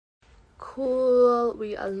Cool,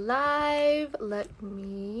 we are live. Let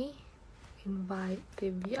me invite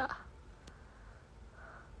Divya.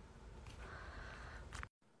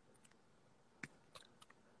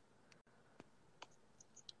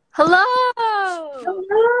 Hello! Hello.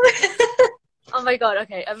 Oh my god,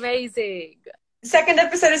 okay, amazing. Second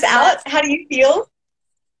episode is out. How do you feel?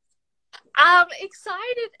 I'm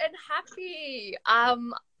excited and happy.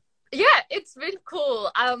 Yeah, it's been cool.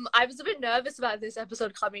 I was a bit nervous about this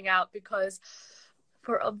episode coming out because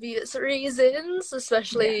for obvious reasons,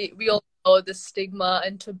 especially we all know the stigma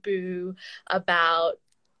and taboo about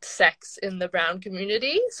sex in the brown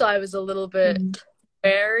community. So I was a little bit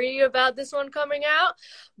wary about this one coming out,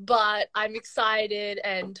 but I'm excited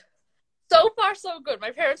and so far so good.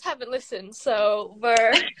 My parents haven't listened, so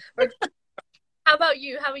we're How about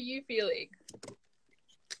you? How are you feeling?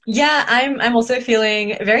 Yeah, I'm also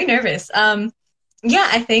feeling very nervous. Yeah,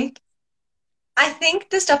 I think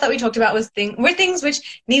the stuff that we talked about were things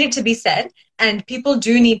which needed to be said, and people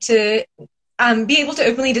do need to be able to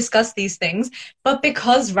openly discuss these things. But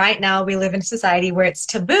because right now we live in a society where it's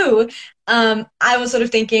taboo, I was sort of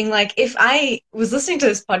thinking like, if I was listening to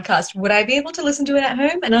this podcast, would I be able to listen to it at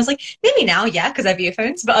home? And I was like, maybe now, yeah, because I have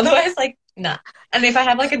earphones, but otherwise, like, nah. And if I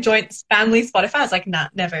have like a joint family Spotify, I was like, nah,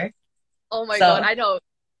 never. Oh my god, So. I know.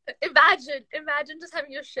 Imagine just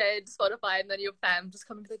having your shared Spotify and then your fam just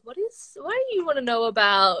coming and be like, what do you want to know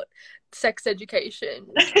about sex education?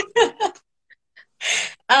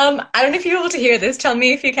 I don't know if you're able to hear this. Tell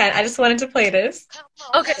me if you can. I just wanted to play this.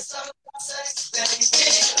 Okay.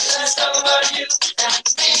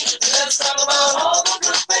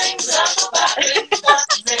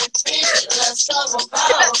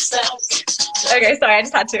 Okay, sorry, I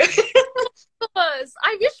just had to.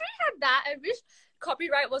 I wish we had that. I wish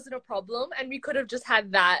copyright wasn't a problem and we could have just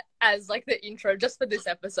had that as like the intro just for this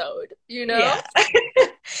episode, you know? Yeah.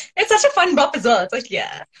 It's such a fun bop as well. It's like,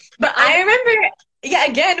 yeah. But I remember, yeah,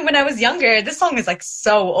 again, when I was younger, this song is like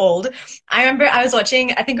so old. I remember I was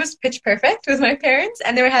watching, I think it was Pitch Perfect with my parents,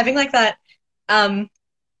 and they were having like that, I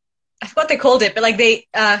forgot what they called it, but like Riff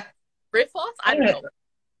off? I don't know.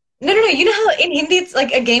 No, no, no. You know how in Hindi it's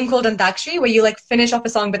like a game called Antakshari where you like finish off a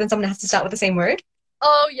song, but then someone has to start with the same word?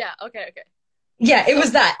 Oh yeah, okay. Yeah, it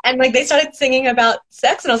was that. And like they started singing about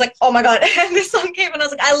sex, and I was like, oh my God. And this song came, and I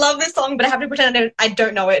was like, I love this song, but I have to pretend I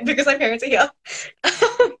don't know it because my parents are here.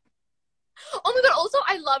 Oh my god, also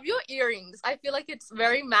I love your earrings. I feel like it's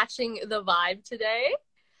very matching the vibe today.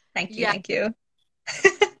 Thank you, Yeah. thank you.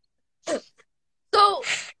 So,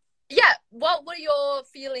 yeah, what were your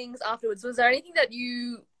feelings afterwards? Was there anything that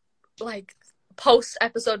you like post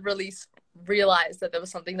episode release realized that there was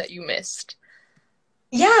something that you missed?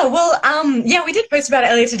 Yeah, well, yeah, we did post about it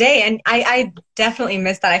earlier today, and I definitely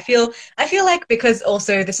missed that. I feel like because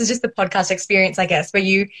also this is just the podcast experience, I guess, where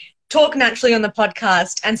you talk naturally on the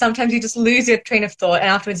podcast, and sometimes you just lose your train of thought, and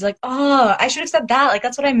afterwards, you're like, oh, I should have said that. Like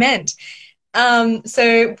that's what I meant.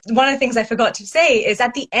 So one of the things I forgot to say is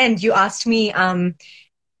at the end, you asked me, um,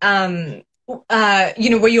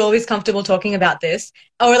 were you always comfortable talking about this,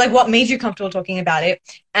 or like what made you comfortable talking about it?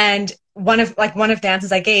 And one of the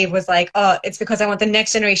answers I gave was like, oh, it's because I want the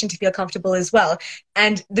next generation to feel comfortable as well.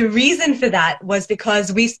 And the reason for that was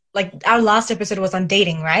because our last episode was on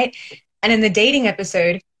dating, right? And in the dating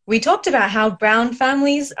episode, we talked about how brown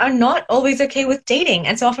families are not always okay with dating,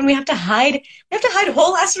 and so often we have to hide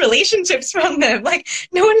whole ass relationships from them. Like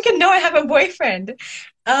no one can know I have a boyfriend.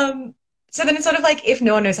 Um, so then it's sort of like, if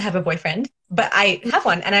no one knows I have a boyfriend, but I have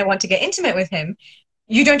one and I want to get intimate with him,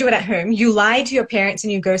 you don't do it at home. You lie to your parents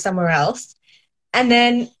and you go somewhere else. And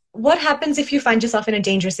then what happens if you find yourself in a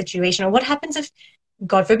dangerous situation? Or what happens if,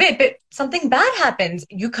 God forbid, but something bad happens?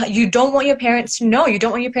 You don't want your parents to know. You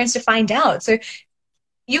don't want your parents to find out. So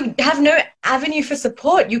you have no avenue for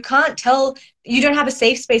support. You don't have a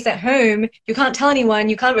safe space at home. You can't tell anyone.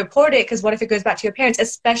 You can't report it because what if it goes back to your parents,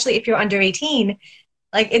 especially if you're under 18?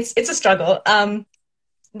 Like it's a struggle.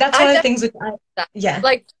 That's I one of the definitely things with that. yeah.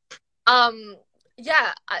 Like,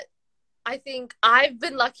 yeah, I think I've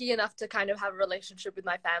been lucky enough to kind of have a relationship with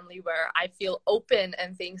my family where I feel open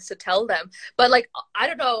and things to tell them. But like, I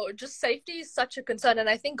don't know, just safety is such a concern. And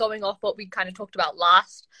I think going off what we kind of talked about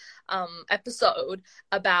last episode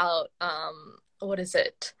about what is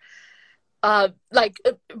it?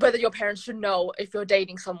 Whether your parents should know if you're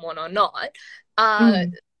dating someone or not.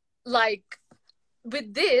 Mm. Like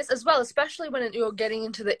with this as well, especially when you're getting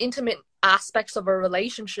into the intimate aspects of a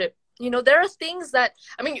relationship, there are things that,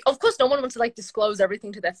 I mean, of course, no one wants to like disclose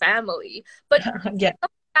everything to their family, but Yeah. if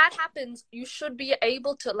that happens, you should be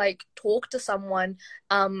able to like talk to someone,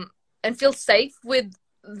 and feel safe with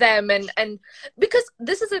them. And because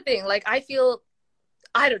this is the thing, like, I feel,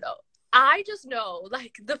 I don't know. I just know,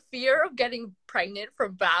 like, the fear of getting pregnant for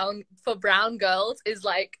brown girls is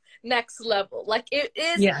like next level. Like, it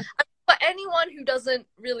is. Yeah. For anyone who doesn't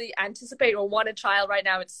really anticipate or want a child right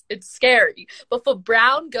now, it's scary. But for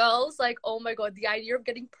brown girls, like, oh my god, the idea of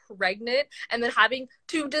getting pregnant and then having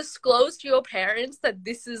to disclose to your parents that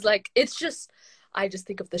this is like, it's just, I just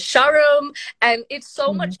think of the sharam, and it's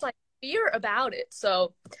so much like fear about it.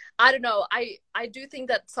 So I don't know, I do think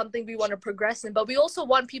that's something we want to progress in, but we also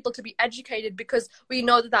want people to be educated, because we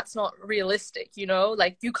know that that's not realistic, you know,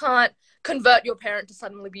 like you can't convert your parent to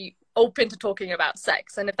suddenly be open to talking about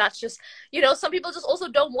sex. And if that's just, you know, some people just also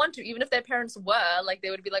don't want to, even if their parents were, like, they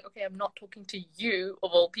would be like, okay, I'm not talking to you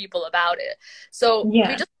of all people about it. So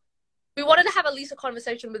we wanted to have at least a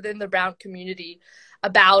conversation within the brown community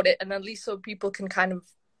about it, and at least so people can kind of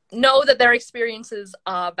know that their experiences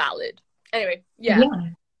are valid. Anyway, yeah.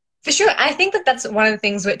 For sure. I think that that's one of the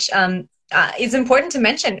things which is important to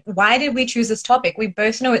mention. Why did we choose this topic? We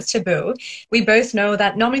both know it's taboo. We both know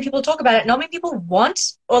that not many people talk about it. Not many people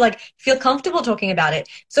want or like feel comfortable talking about it.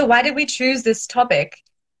 So why did we choose this topic?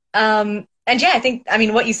 And yeah, I think, I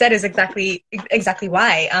mean, what you said is exactly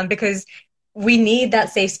why. Because we need that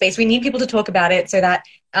safe space. We need people to talk about it so that,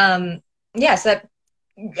 so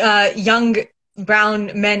that young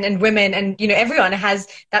brown men and women and, you know, everyone has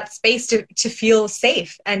that space to feel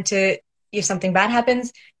safe, and to, if something bad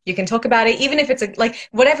happens, you can talk about it, even if it's like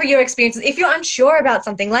whatever your experience is. If you're unsure about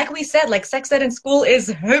something, like we said, like sex ed in school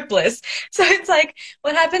is hopeless. So it's like,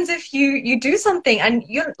 what happens if you do something and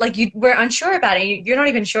we're unsure about it? You're not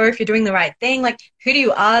even sure if you're doing the right thing. Like, who do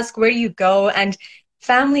you ask? Where do you go? And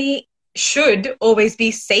family should always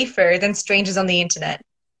be safer than strangers on the internet.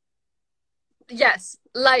 Yes,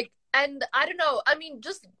 like, and I don't know, I mean,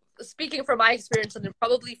 just speaking from my experience, and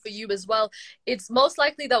probably for you as well, it's most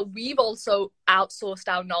likely that we've also outsourced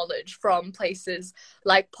our knowledge from places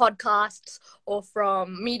like podcasts or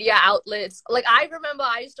from media outlets. Like, I remember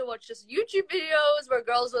I used to watch just YouTube videos where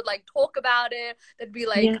girls would like talk about it. They'd be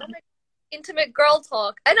like, oh my, intimate girl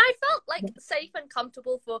talk, and I felt like safe and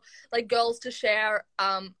comfortable for like girls to share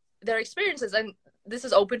their experiences. And this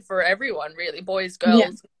is open for everyone, really, boys,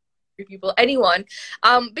 girls, people, anyone,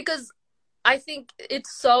 because I think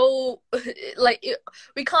it's so like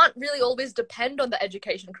we can't really always depend on the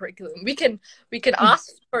education curriculum. We can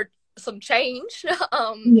ask for some change,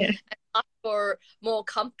 and ask for more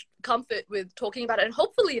comfort with talking about it, and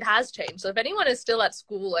hopefully it has changed. So if anyone is still at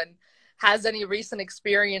school and has any recent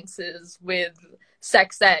experiences with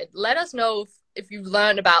sex ed, let us know if you've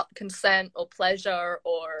learned about consent or pleasure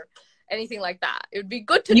or anything like that. It would be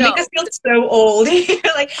good to know. You make us feel so old.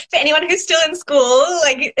 Like, for anyone who's still in school,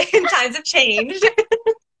 like, times have changed.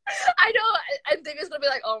 I know, and Divya's gonna be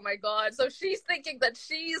like, oh my god, so she's thinking that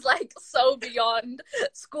she's like so beyond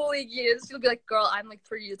schooling years. She'll be like, girl, I'm like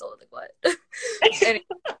 3 years old. Like, what? Anyway.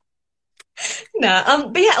 No,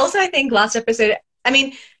 but yeah, also I think last episode, I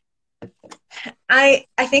mean, I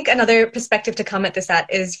think another perspective to come at this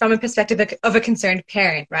is from a perspective of a concerned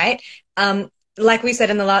parent, right? Like we said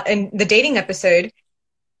in the dating episode.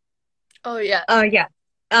 Oh yeah.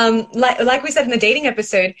 Like we said in the dating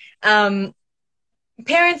episode,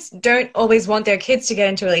 parents don't always want their kids to get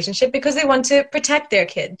into a relationship because they want to protect their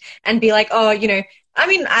kid and be like, oh, you know, I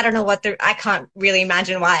mean, I don't know I can't really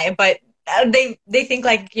imagine why, but they think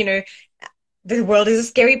like, you know, the world is a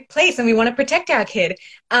scary place and we want to protect our kid.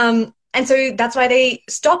 And so that's why they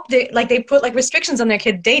they put like restrictions on their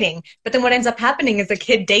kid dating. But then what ends up happening is the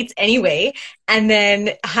kid dates anyway and then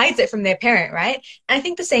hides it from their parent, right? And I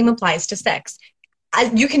think the same applies to sex.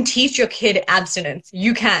 You can teach your kid abstinence.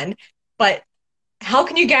 You can. But how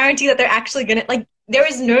can you guarantee that they're actually going to, like, there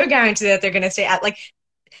is no guarantee that they're going to stay at, like,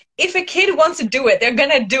 if a kid wants to do it, they're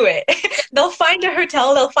going to do it. They'll find a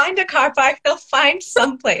hotel, they'll find a car park, they'll find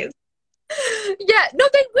someplace. Yeah, no,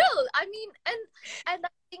 they will. I mean, and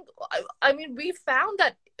I mean, we found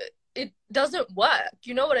that it doesn't work.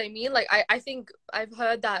 You know what I mean? Like, I think I've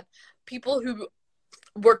heard that people who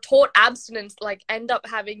were taught abstinence, like, end up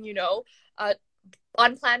having, you know,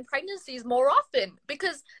 unplanned pregnancies more often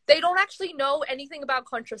because they don't actually know anything about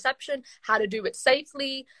contraception, how to do it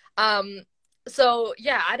safely. So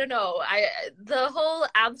yeah, I don't know. The whole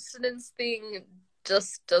abstinence thing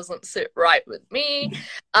just doesn't sit right with me.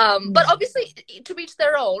 But obviously, to each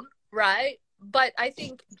their own, right? But I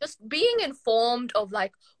think just being informed of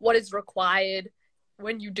like what is required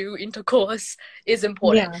when you do intercourse is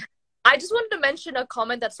important. Yeah. I just wanted to mention a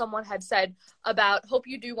comment that someone had said about hope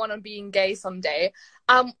you do want to being gay someday.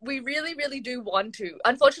 We really, really do want to.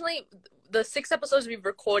 Unfortunately, the 6 episodes we've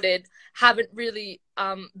recorded haven't really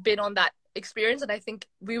been on that experience. And I think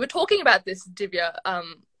we were talking about this, Divya,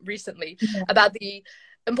 recently, about the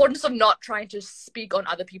importance of not trying to speak on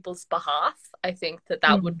other people's behalf. I think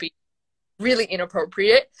that would be really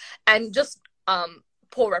inappropriate and just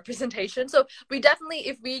poor representation. So we definitely,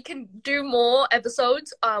 if we can do more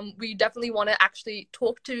episodes, we definitely want to actually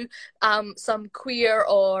talk to some queer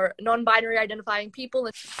or non-binary identifying people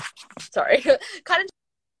and kind of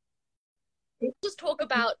just talk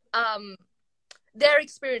about their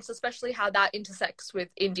experience, especially how that intersects with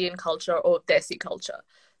Indian culture or Desi culture.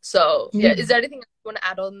 So yeah, is there anything you want to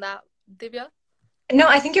add on that, Divya? No,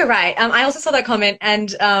 I think you're right. I also saw that comment,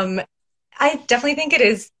 and I definitely think it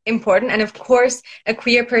is important. And of course, a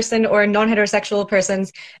queer person or a non-heterosexual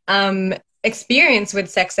person's experience with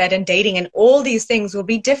sex ed and dating and all these things will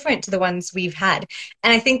be different to the ones we've had.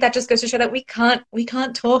 And I think that just goes to show that we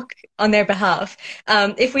can't talk on their behalf.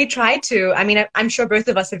 If we try to, I mean, I'm sure both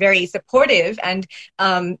of us are very supportive and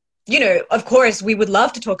you know, of course, we would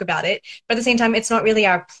love to talk about it, but at the same time, it's not really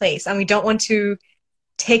our place, and we don't want to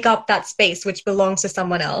take up that space which belongs to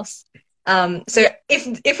someone else. So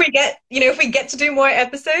if we get, you know, if we get to do more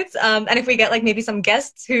episodes, and if we get like maybe some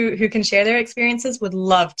guests who can share their experiences, would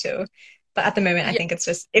love to. But at the moment, I think it's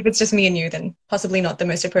just, if it's just me and you, then possibly not the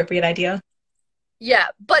most appropriate idea. Yeah,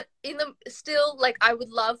 but still, like, I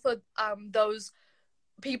would love for those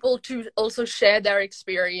people to also share their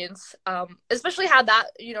experience, especially how that,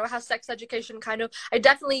 you know, how sex education kind of,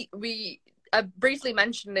 I briefly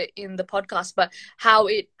mentioned it in the podcast, but how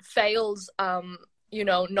it fails, you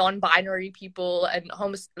know, non-binary people and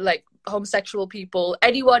homosexual people,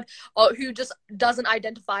 anyone who just doesn't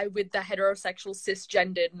identify with the heterosexual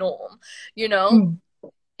cisgendered norm, you know,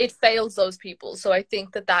 it fails those people. So I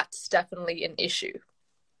think that that's definitely an issue.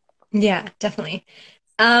 Yeah, definitely.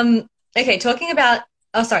 Okay, talking about,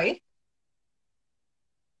 oh, sorry.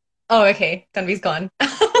 Oh, okay, Tanvi's gone.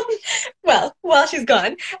 Well, while she's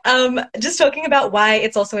gone, just talking about why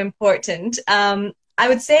it's also important. I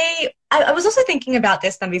would say I was also thinking about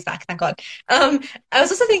this. Tanvi's back, thank God. I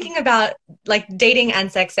was also thinking about like dating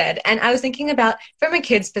and sex ed, and I was thinking about from a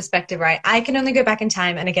kid's perspective, right? I can only go back in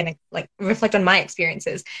time and again like reflect on my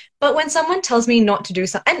experiences. But when someone tells me not to do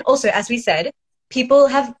something, and also as we said, people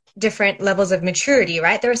have different levels of maturity,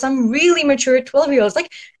 right? There are some really mature 12-year-olds.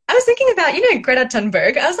 Like I was thinking about, you know, Greta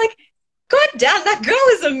Thunberg. I was like, God damn, that girl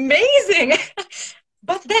is amazing.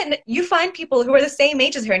 But then you find people who are the same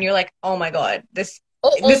age as her, and you're like, oh my God, this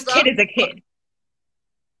kid is a kid.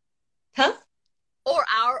 Huh? Or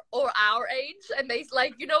our age, and they,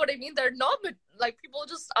 like, you know what I mean? They're not, like, people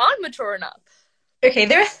just aren't mature enough. Okay,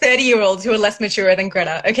 there are 30-year-olds who are less mature than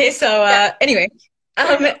Greta. Okay, so anyway.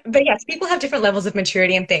 But yes, people have different levels of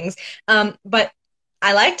maturity and things. But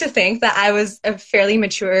I like to think that I was a fairly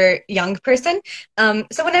mature young person.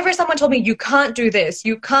 So whenever someone told me, you can't do this,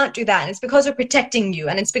 you can't do that, and it's because we're protecting you,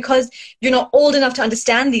 and it's because you're not old enough to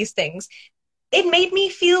understand these things, it made me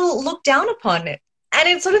feel looked down upon. And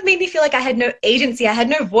it sort of made me feel like I had no agency, I had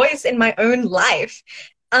no voice in my own life.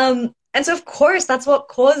 And so, of course, that's what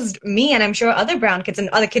caused me, and I'm sure other brown kids and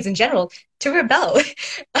other kids in general, to rebel.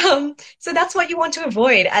 So that's what you want to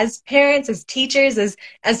avoid. As parents, as teachers,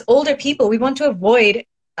 as older people, we want to avoid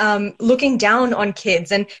looking down on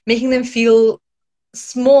kids and making them feel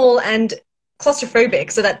small and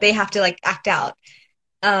claustrophobic so that they have to, like, act out.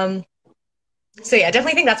 So yeah, I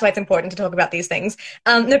definitely think that's why it's important to talk about these things.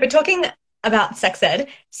 No, but talking about sex ed,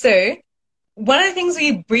 so one of the things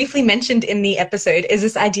we briefly mentioned in the episode is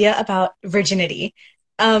this idea about virginity.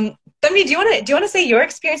 Tanvi, do you want to say your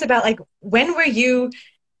experience about, like, when were you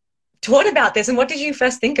taught about this and what did you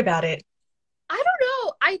first think about it? I don't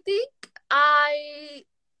know. I think I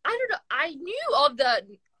don't know. I knew of the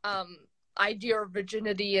idea of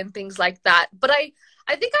virginity and things like that, but I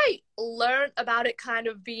think I learned about it kind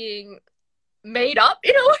of being made up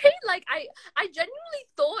in a way. Like I genuinely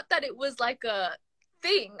thought that it was like a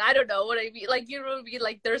thing. I don't know what I mean. Like, you know what I mean?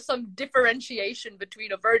 Like, there's some differentiation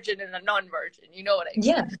between a virgin and a non-virgin. You know what I mean?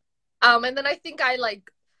 Yeah. And then I think I, like,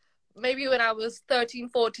 maybe when I was 13,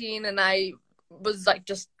 14 and I was, like,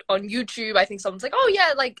 just on YouTube, I think someone's like, oh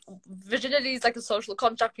yeah, like, virginity is like a social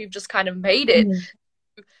construct. We've just kind of made it.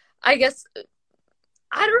 I guess,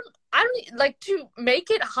 I don't like, to make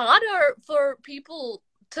it harder for people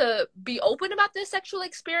to be open about their sexual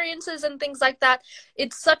experiences and things like that.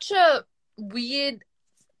 It's such a weird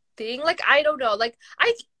thing. Like, I don't know. Like,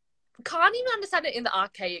 I can't even understand it in the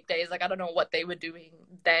archaic days. Like, I don't know what they were doing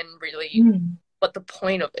then, really, what the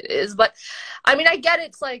point of it is. But, I mean, I get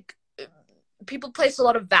it's like people place a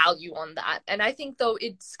lot of value on that. And I think, though,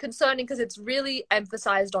 it's concerning because it's really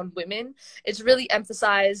emphasized on women. It's really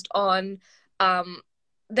emphasized on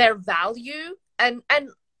their value. And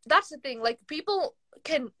that's the thing. Like, people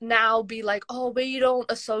can now be like, oh, we don't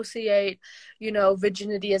associate, you know,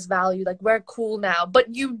 virginity as value. Like, we're cool now.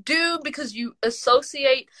 But you do, because you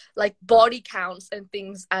associate like body counts and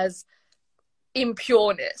things as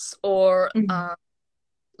impureness or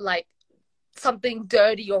like something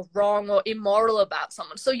dirty or wrong or immoral about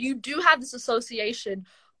someone. So you do have this association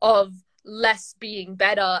of less being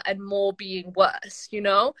better and more being worse, you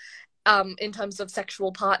know, in terms of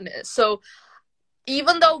sexual partners. So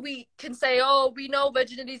even though we can say, oh, we know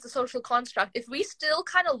virginity is a social construct, if we still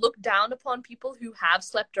kind of look down upon people who have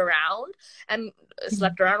slept around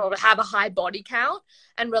or have a high body count,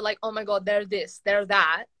 and we're like, oh my God, they're this, they're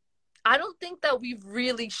that, I don't think that we've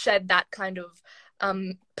really shed that kind of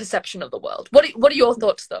perception of the world. What are your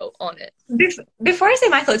thoughts, though, on it? Before I say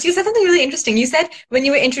my thoughts, you said something really interesting. You said when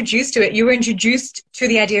you were introduced to it, you were introduced to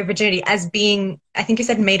the idea of virginity as being, I think you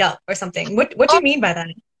said, made up or something. What do you mean by that?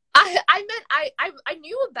 I meant I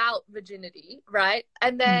knew about virginity, right?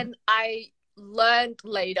 And then I learned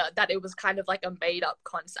later that it was kind of like a made up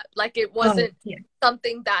concept. Like, it wasn't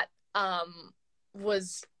something that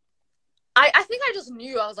was... I think I just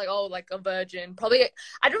knew. I was like, oh, like a virgin. Probably,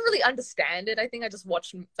 I don't really understand it. I think I just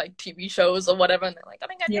watched like TV shows or whatever, and they're like, oh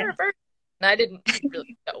my God, you're a virgin. And I didn't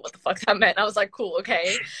really know what the fuck that meant. I was like, cool,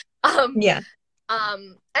 okay. And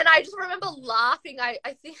I just remember laughing. I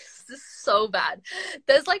think this is so bad.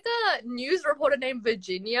 There's like a news reporter named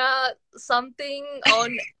Virginia something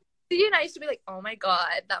on and I used to be like, oh my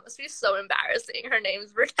God, that must be so embarrassing. Her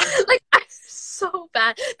name's like, so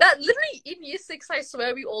bad. That literally in year 6, I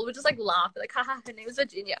swear, we all would just like laugh, like, haha, her name is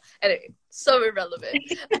Virginia. Anyway, so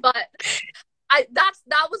irrelevant. But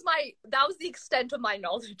that was the extent of my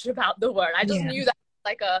knowledge about the word. I just knew that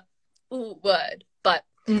like a word. But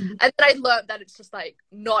and then I learned that it's just like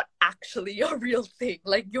not actually a real thing.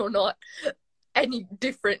 Like, you're not any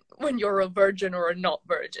different when you're a virgin or a not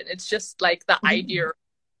virgin. It's just like the idea of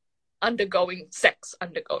undergoing.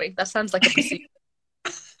 That sounds like a procedure.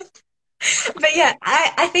 But yeah,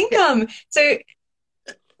 I think so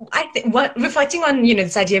what reflecting on, you know,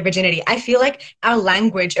 this idea of virginity, I feel like our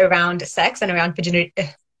language around sex and around virginity,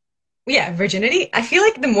 I feel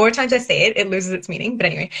like the more times I say it, it loses its meaning. But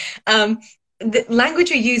anyway, the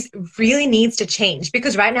language we use really needs to change,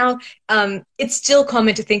 because right now it's still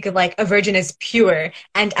common to think of like a virgin as pure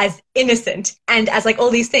and as innocent and as like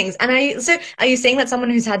all these things. And so are you saying that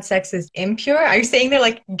someone who's had sex is impure? Are you saying they're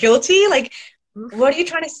like guilty? Like, what are you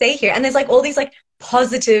trying to say here? And there's like all these like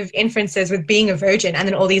positive inferences with being a virgin, and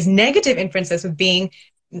then all these negative inferences with being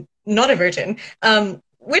not a virgin,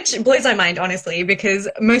 which blows my mind, honestly, because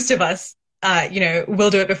most of us you know, will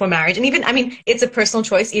do it before marriage. And even, I mean, it's a personal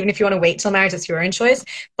choice. Even if you want to wait till marriage, it's your own choice.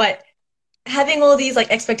 But having all these like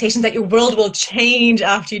expectations that your world will change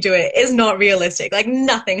after you do it is not realistic. Like,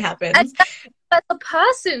 nothing happens. But the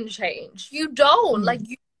person change. You don't. Like,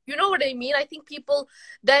 you know what I mean? I think people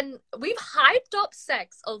then, we've hyped up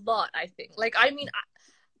sex a lot, I think. Like, I mean,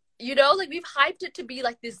 you know, like, we've hyped it to be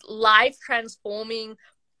like this life transforming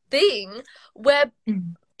thing where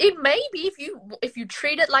it may be, if you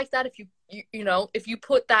treat it like that, if you know, if you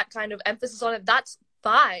put that kind of emphasis on it, that's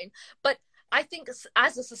fine. But I think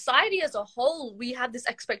as a society as a whole, we have this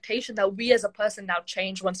expectation that we as a person now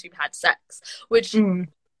change once we've had sex, which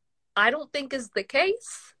I don't think is the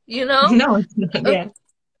case, you know? No, it's not,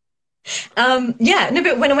 no,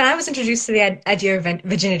 but when I was introduced to the idea of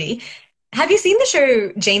virginity, have you seen the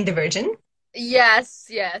show Jane the Virgin? Yes.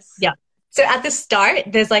 Yeah. So at the start,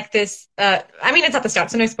 there's like this, I mean, it's at the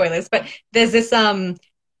start, so no spoilers, but there's this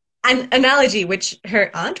an analogy which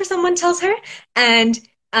her aunt or someone tells her, and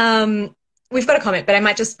we've got a comment, but I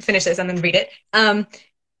might just finish this and then read it. So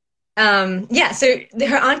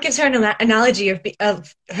her aunt gives her an analogy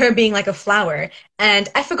of her being like a flower, and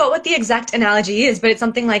I forgot what the exact analogy is, but it's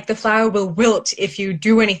something like the flower will wilt if you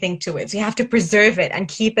do anything to it, so you have to preserve it and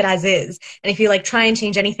keep it as is, and if you like try and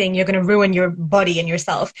change anything, you're going to ruin your body and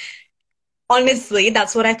yourself. Honestly,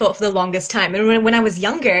 that's what I thought for the longest time. And when I was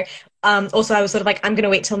younger, also I was sort of like, I'm going to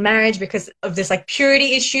wait till marriage because of this like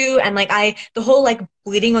purity issue. And like the whole like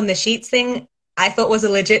bleeding on the sheets thing, I thought was a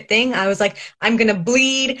legit thing. I was like, I'm going to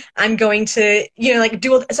bleed. I'm going to, you know, like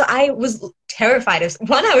do all. So I was terrified of,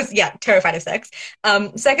 terrified of sex.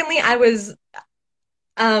 Secondly, I was,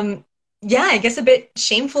 I guess a bit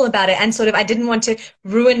shameful about it, and sort of I didn't want to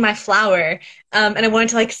ruin my flower, and I wanted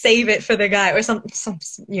to like save it for the guy or some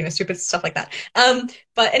you know, stupid stuff like that.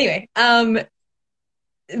 But anyway,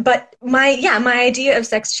 but my idea of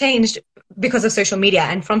sex changed because of social media,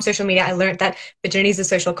 and from social media I learned that virginity is a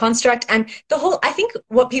social construct, and I think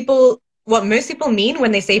what people what most people mean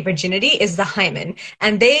when they say virginity is the hymen.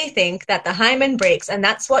 And they think that the hymen breaks and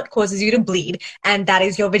that's what causes you to bleed. And that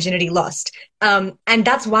is your virginity lost. And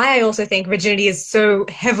that's why I also think virginity is so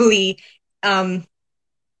heavily, I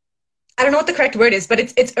don't know what the correct word is, but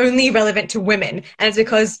it's only relevant to women. And it's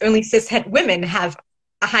because only cishet women have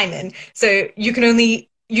a hymen. So you can only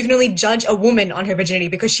judge a woman on her virginity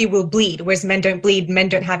because she will bleed, whereas men don't bleed. Men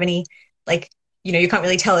don't have any, like, you can't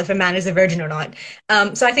really tell if a man is a virgin or not.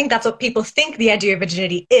 So I think that's what people think the idea of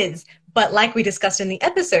virginity is. But like we discussed in the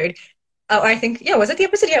episode, or I think, yeah, was it the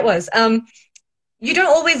episode? Yeah, it was. You don't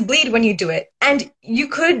always bleed when you do it. And you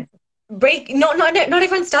could break, not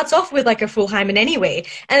everyone starts off with like a full hymen anyway.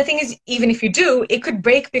 And the thing is, even if you do, it could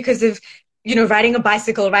break because of, riding a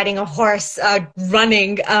bicycle, riding a horse,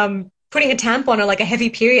 running, putting a tampon or like a heavy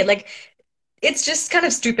period. Like, it's just kind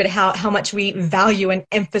of stupid how much we value and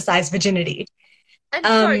emphasize virginity. And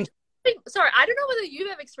sorry, I don't know whether you've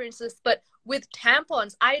ever experienced this, but with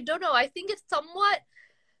tampons, I don't know. I think it's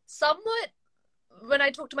somewhat when I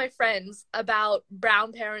talk to my friends about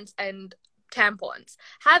brown parents and tampons.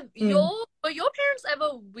 Were your parents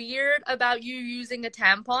ever weird about you using a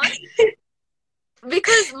tampon?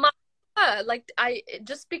 Because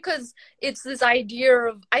just because it's this idea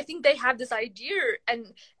of, I think they have this idea,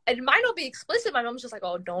 and it might not be explicit. My mom's just like,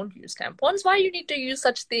 oh, don't use tampons. Why you need to use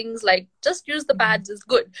such things? Like, just use the pads is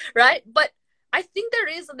good, right? But I think there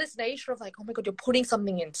is this nature of like, oh my God, you're putting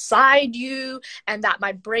something inside you and that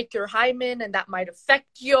might break your hymen and that might affect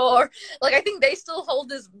your, like, I think they still hold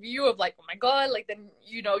this view of like, oh my God, like then,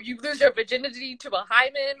 you lose your virginity to a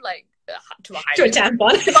hymen, like to a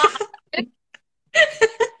tampon. To a hymen.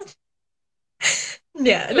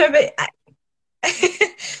 Yeah, no, but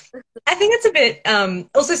I think it's a bit,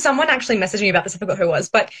 also someone actually messaged me about this, I forgot who it was,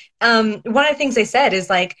 but one of the things they said is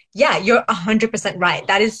like, yeah, you're 100% right.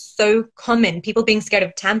 That is so common, people being scared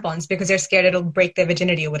of tampons because they're scared it'll break their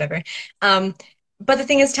virginity or whatever. But the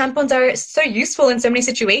thing is, tampons are so useful in so many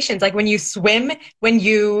situations. Like when you swim, when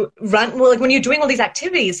you run, well, like when you're doing all these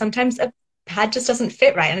activities, sometimes a pad just doesn't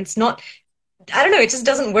fit right. And it's not, I don't know, it just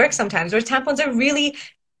doesn't work sometimes. Whereas tampons are really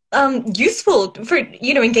useful for,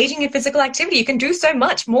 engaging in physical activity. You can do so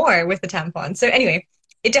much more with the tampon. So anyway,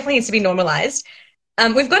 it definitely needs to be normalized.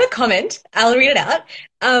 We've got a comment. I'll read it out.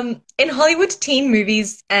 In Hollywood teen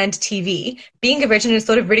movies and TV, being a virgin is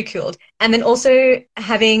sort of ridiculed. And then also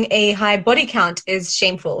having a high body count is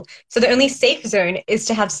shameful. So the only safe zone is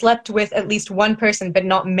to have slept with at least one person, but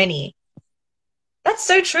not many. That's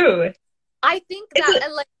so true. I think that,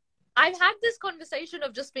 and like, I've had this conversation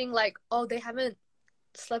of just being like, oh, they haven't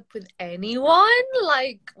slept with anyone?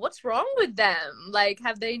 Like, what's wrong with them? Like,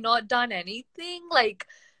 have they not done anything? Like,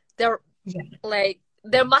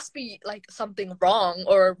 there must be like something wrong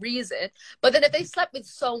or a reason. But then if they slept with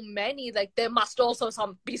so many, like there must also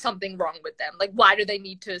be something wrong with them. Like, why do they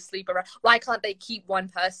need to sleep around? Why can't they keep one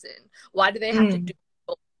person? Why do they have to do it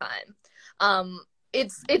all the time?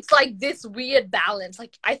 It's like this weird balance.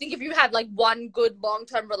 Like, I think if you had like one good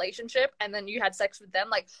long-term relationship and then you had sex with them,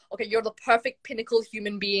 like, okay, you're the perfect pinnacle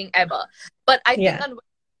human being ever. But I think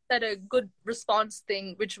said a good response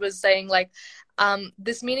thing, which was saying like,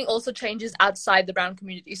 this meaning also changes outside the brown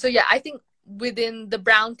community. So yeah, I think within the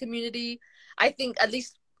brown community, I think at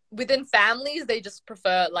least within families, they just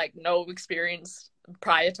prefer like no experience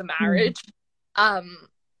prior to marriage.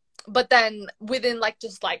 But then within like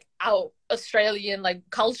just like our Australian like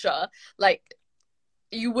culture, like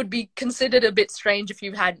you would be considered a bit strange if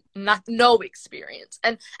you had no experience.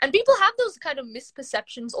 And people have those kind of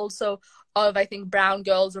misperceptions also of, I think, brown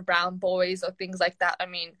girls or brown boys or things like that. I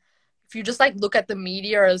mean, if you just like look at the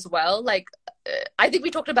media as well, like I think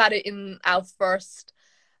we talked about it in our first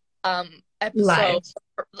episode.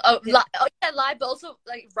 Live, but also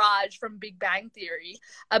like Raj from Big Bang Theory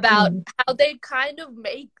about how they kind of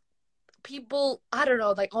make people, I don't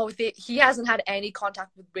know, like, oh, he hasn't had any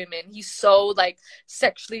contact with women, he's so like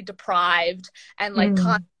sexually deprived and like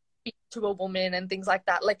can't speak to a woman and things like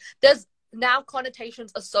that. Like, there's now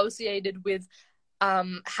connotations associated with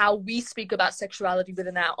how we speak about sexuality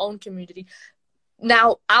within our own community.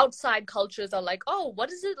 Now outside cultures are like, oh,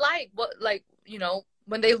 what is it like, what, like,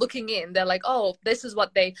 when they're looking in, they're like, oh, this is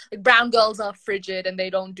what they like, brown girls are frigid and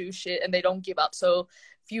they don't do shit and they don't give up. So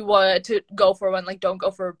if you were to go for one, like, don't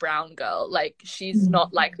go for a brown girl. Like, she's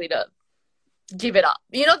not likely to give it up.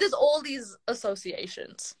 There's all these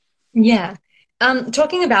associations. Yeah.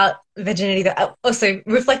 Talking about virginity, though, also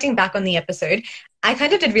reflecting back on the episode, I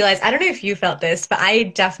kind of did realize, I don't know if you felt this, but I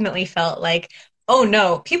definitely felt like, oh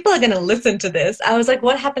no, people are going to listen to this. I was like,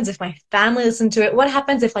 what happens if my family listened to it? What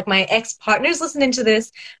happens if like my ex-partners listen into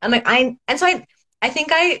this? I'm like, I think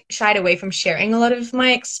I shied away from sharing a lot of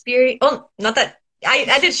my experience. Well, not that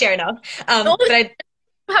I did share enough. No, But I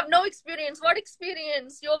you have no experience. What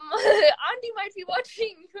experience? Your auntie might be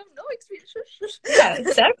watching. You have no experience.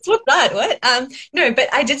 yeah, sex? What's that? What? No, but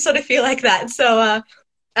I did sort of feel like that. So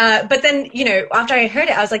but then, you know, after I heard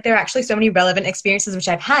it, I was like, there are actually so many relevant experiences which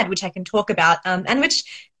I've had, which I can talk about, and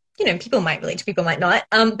which, you know, people might relate to, people might not.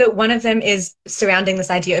 But one of them is surrounding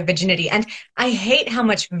this idea of virginity. And I hate how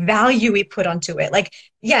much value we put onto it. Like,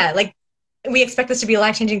 yeah, like we expect this to be a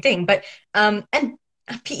life-changing thing, but and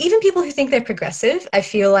even people who think they're progressive, I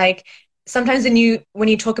feel like sometimes when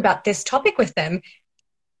you talk about this topic with them,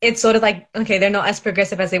 it's sort of like, okay, they're not as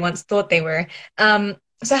progressive as they once thought they were.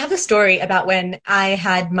 So I have a story about when I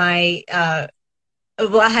had I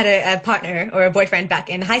had a partner or a boyfriend back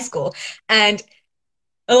in high school. And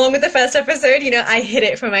along with the first episode, you know, I hid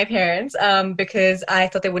it from my parents because I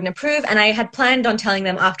thought they wouldn't approve. And I had planned on telling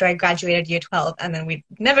them after I graduated year 12. And then we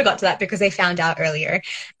never got to that because they found out earlier.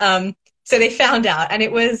 So they found out, and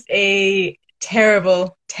it was a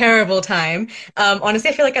terrible, terrible time.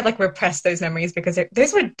 Honestly, I feel like I'd like repressed those memories because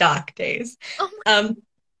those were dark days. Oh my, Um,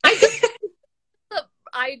 I just the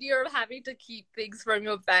idea of having to keep things from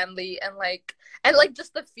your family and like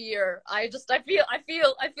just the fear. I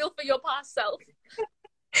feel for your past self.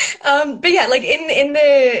 but yeah, like in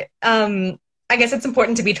the I guess it's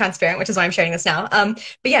important to be transparent, which is why I'm sharing this now. But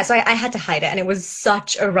yeah, so I had to hide it, and it was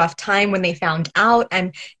such a rough time when they found out,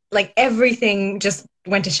 and like everything just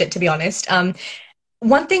went to shit, to be honest.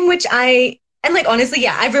 One thing which and like honestly,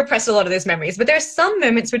 yeah, I've repressed a lot of those memories, but there are some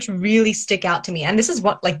moments which really stick out to me, and this is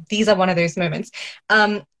what like these are one of those moments.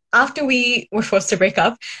 After we were forced to break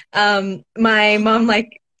up, my mom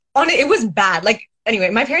like on it was bad. Like anyway,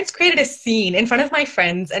 my parents created a scene in front of my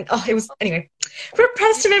friends, and oh, it was anyway.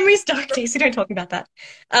 Repressed memories, dark days. We don't talk about that.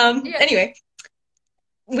 Yeah, Anyway,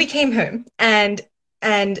 we came home, and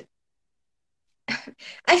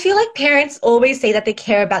I feel like parents always say that they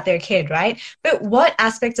care about their kid, right? But what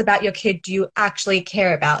aspects about your kid do you actually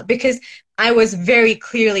care about? Because I was very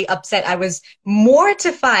clearly upset. I was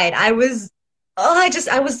mortified. I was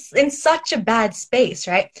in such a bad space,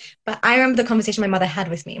 right? But I remember the conversation my mother had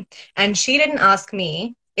with me, and she didn't ask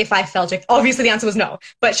me if I felt it. Obviously, the answer was no,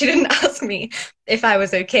 but she didn't ask me if I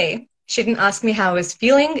was okay. She didn't ask me how I was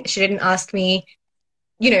feeling. She didn't ask me,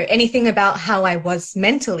 you know, anything about how I was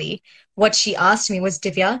mentally. What she asked me was,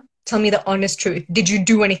 Divya, tell me the honest truth. Did you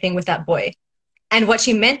do anything with that boy? And what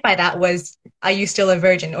she meant by that was, are you still a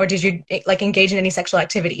virgin, or did you like engage in any sexual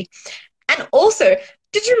activity? And also,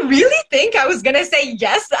 did you really think I was gonna say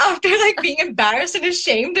yes after like being embarrassed and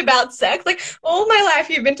ashamed about sex? Like all my life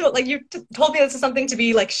you've been told, like told me this is something to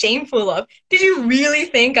be like shameful of. Did you really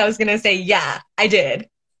think I was gonna say yeah, I did?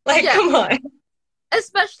 Like, yeah. come on.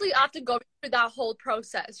 Especially after going through that whole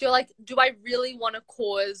process, you're like, do I really want to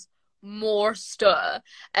cause more stir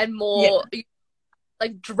and Yeah, more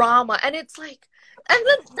like drama? And it's like, and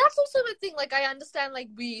then that's also the thing. Like, I understand, like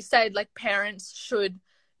we said, like parents should,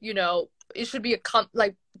 you know, it should be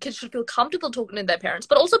like kids should feel comfortable talking to their parents,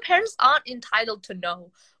 but also parents aren't entitled to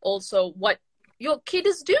know also what your kid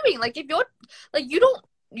is doing. Like, if you're like, you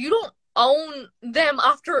don't own them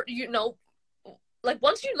after, you know, like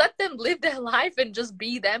once you let them live their life and just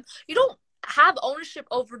be them, you don't have ownership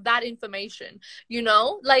over that information, you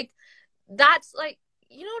know? Like that's like,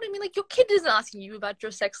 you know what I mean? Like your kid isn't asking you about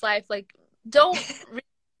your sex life. Like don't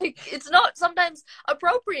like, it's not sometimes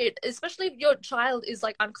appropriate, especially if your child is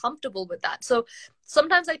like uncomfortable with that. So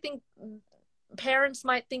sometimes I think parents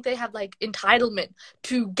might think they have like entitlement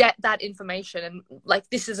to get that information and like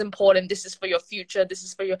this is important, this is for your future, this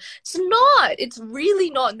is for your, it's not, it's really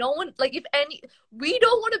not. No one, like if any, we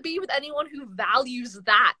don't want to be with anyone who values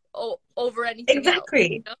that over anything else,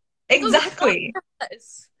 exactly. you know? So it's not Exactly. for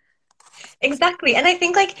us. Exactly. And I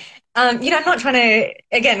think like you know, I'm not trying to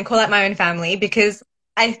again call out my own family because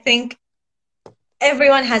I think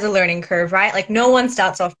everyone has a learning curve, right? Like no one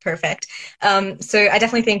starts off perfect. So I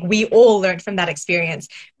definitely think we all learned from that experience.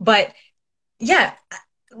 But yeah,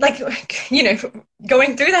 like, you know,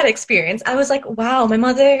 going through that experience, I was like, wow, my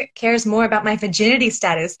mother cares more about my virginity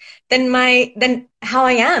status than how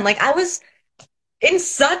I am. Like I was in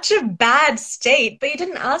such a bad state, but you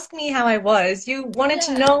didn't ask me how I was. You wanted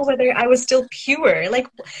to Yeah. know whether I was still pure. Like,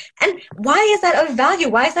 and why is that of value?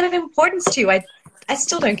 Why is that of importance to you? I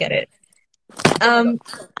still don't get it. Oh my god. Um,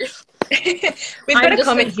 we've got I'm a just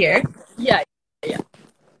comment like, here. yeah, yeah.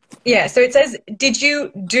 Yeah, so it says, did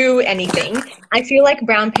you do anything? I feel like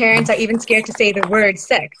brown parents are even scared to say the word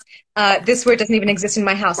sex. This word doesn't even exist in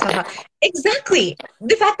my house. Haha. Exactly.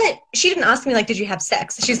 The fact that she didn't ask me, like, did you have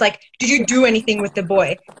sex? She's like, did you do anything with the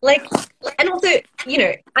boy? Like, and also,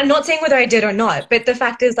 I'm not saying whether I did or not, but the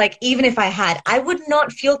fact is, like, even if I had, I would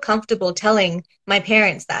not feel comfortable telling my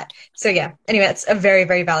parents that. So yeah, anyway, that's a very,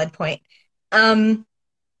 very valid point. Um,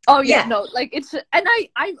 Oh yeah, yeah, no, like it's, and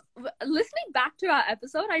I listening back to our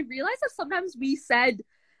episode, I realized that sometimes we said,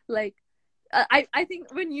 like, I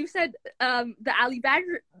think when you said the Ali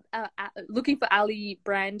Badger, looking for Ali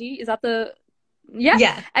Brandy, is that the, yeah?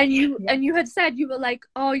 yeah. And you had said, you were like,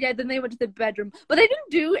 oh yeah, then they went to the bedroom, but they didn't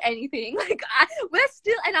do anything. Like we're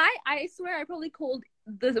still, and I swear I probably called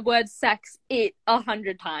the word sex it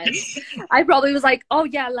 100 times. I probably was like, oh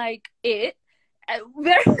yeah, like it.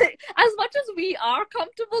 Very, as much as we are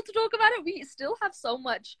comfortable to talk about it, we still have so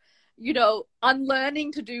much,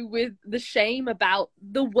 unlearning to do with the shame about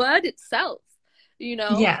the word itself,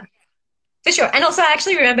 Yeah. For sure. And also, I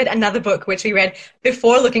actually remembered another book which we read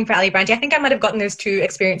before looking for Ali Brandy. I think I might have gotten those two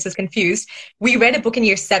experiences confused. We read a book in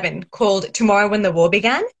year 7 called Tomorrow When the War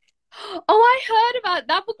Began. Oh, I heard about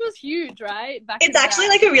that book. Was huge, right? It's actually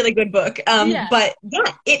like a really good book. Yeah. But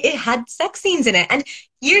yeah, it had sex scenes in it. And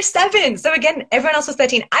year 7. So again, everyone else was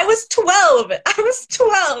 13. I was 12. I was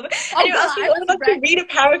 12. And you asked me all about to read a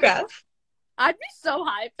paragraph. I'd be so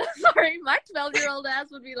hyped. Sorry, my 12-year-old ass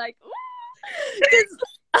would be like, ooh.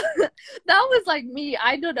 That was like me.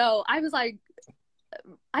 I don't know. I was like,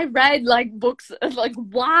 I read like books, like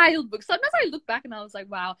wild books. Sometimes I look back and I was like,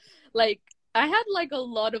 wow, like I had like a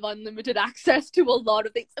lot of unlimited access to a lot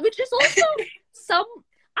of things, which is also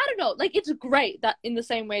I don't know, like it's great that in the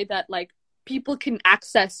same way that like people can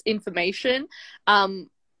access information,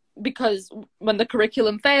 because when the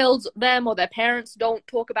curriculum fails them or their parents don't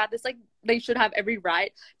talk about this, like they should have every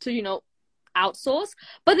right to, outsource.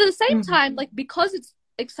 But at the same time, like because it's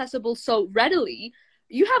accessible so readily,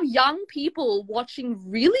 you have young people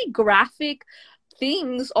watching really graphic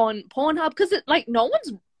things on Pornhub because it like no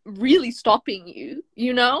one's really stopping you,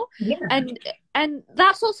 Yeah. And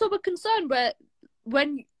that's also a concern where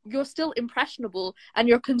when you're still impressionable and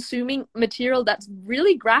you're consuming material that's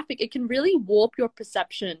really graphic, it can really warp your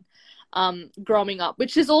perception growing up,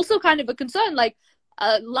 which is also kind of a concern. Like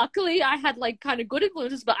luckily I had like kind of good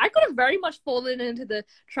influences, but I could have very much fallen into the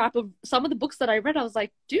trap of some of the books that I read. I was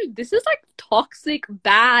like, dude, this is like toxic,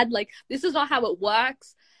 bad, like this is not how it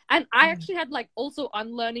works. And I actually had like also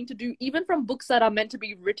unlearning to do, even from books that are meant to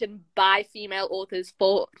be written by female authors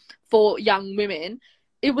for young women.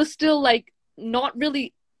 It was still like not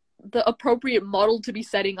really the appropriate model to be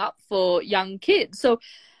setting up for young kids. So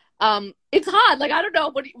it's hard. Like I don't know,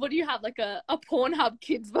 what do you have, like a Pornhub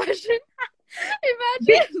kids version?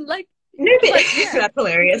 Imagine like no, but yeah. That's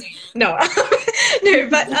hilarious. No. No,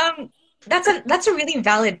 but that's a really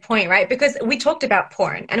valid point, right? Because we talked about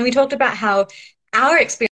porn and we talked about how our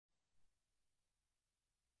experience.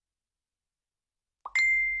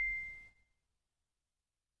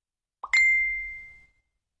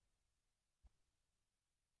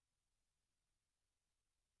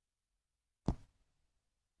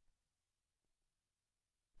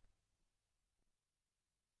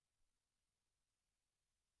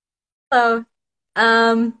 So,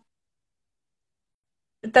 Tanvi's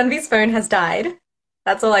phone has died.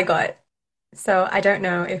 That's all I got. So I don't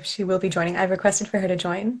know if she will be joining. I've requested for her to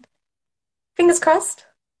join. Fingers crossed.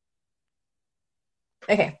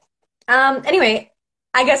 Okay. Anyway,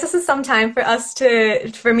 I guess this is some time for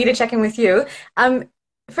me to check in with you.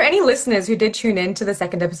 For any listeners who did tune in to the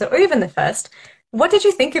second episode or even the first, what did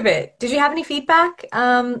you think of it? Did you have any feedback?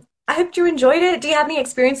 I hope you enjoyed it. Do you have any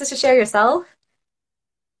experiences to share yourself?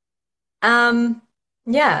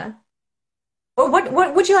 Yeah. Or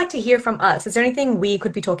what would you like to hear from us? Is there anything we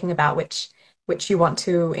could be talking about which you want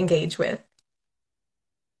to engage with?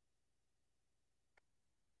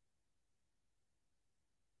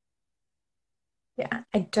 Yeah,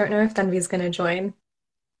 I don't know if Tanvi's gonna join.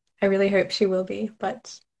 I really hope she will be,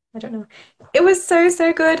 but I don't know. It was so,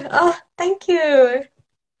 so good. Oh, thank you.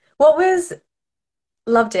 What was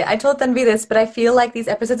Loved it. I told Tanvi this, but I feel like these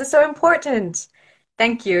episodes are so important.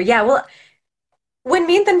 Thank you. Yeah, well, when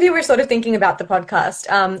me and Tanvi were sort of thinking about the podcast,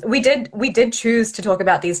 we did choose to talk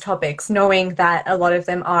about these topics, knowing that a lot of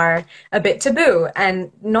them are a bit taboo,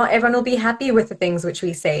 and not everyone will be happy with the things which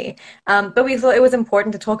we say. But we thought it was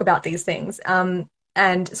important to talk about these things,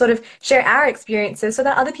 and sort of share our experiences so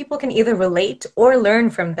that other people can either relate or learn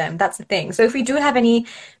from them. That's the thing. So if we do have any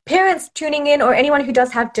parents tuning in or anyone who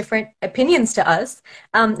does have different opinions to us,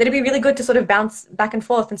 it'd be really good to sort of bounce back and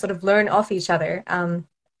forth and sort of learn off each other.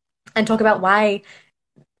 And talk about why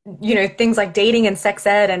things like dating and sex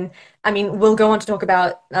ed. And I mean, we'll go on to talk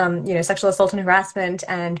about, sexual assault and harassment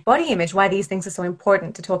and body image, why these things are so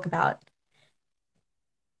important to talk about.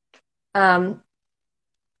 Um,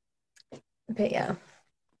 but yeah.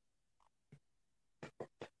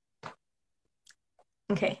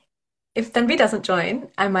 Okay. If Tanvi doesn't join,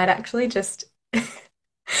 I might actually just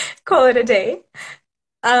call it a day.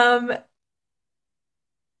 Um,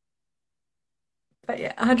 but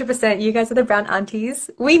yeah, 100%. You guys are the brown aunties.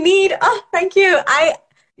 Thank you.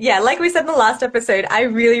 Yeah, like we said in the last episode, I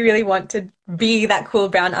really, really want to be that cool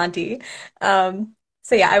brown auntie. So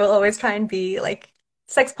yeah, I will always try and be like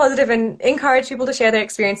sex positive and encourage people to share their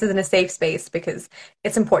experiences in a safe space because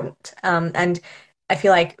it's important. And I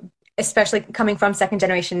feel like, especially coming from second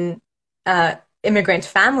generation immigrant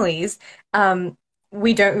families,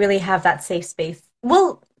 we don't really have that safe space.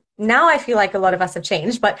 Well, now I feel like a lot of us have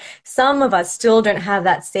changed, but some of us still don't have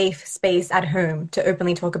that safe space at home to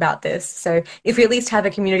openly talk about this. So if we at least have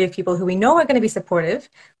a community of people who we know are going to be supportive,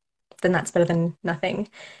 then that's better than nothing.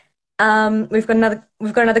 We've got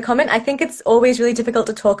another comment. I think it's always really difficult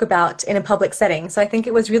to talk about in a public setting. So I think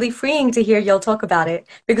it was really freeing to hear y'all talk about it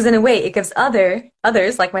because in a way it gives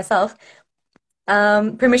others like myself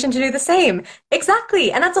permission to do the same.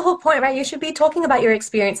 Exactly. And that's the whole point, right? You should be talking about your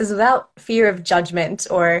experiences without fear of judgment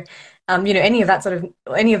or, any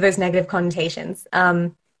of those negative connotations.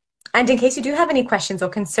 And in case you do have any questions or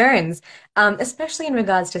concerns, especially in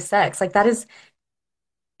regards to sex, like that is,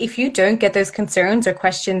 if you don't get those concerns or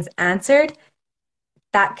questions answered,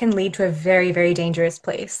 that can lead to a very, very dangerous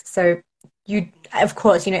place. So of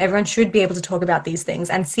course, everyone should be able to talk about these things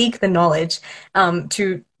and seek the knowledge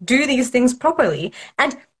to do these things properly.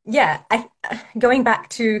 And yeah, going back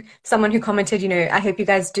to someone who commented, I hope you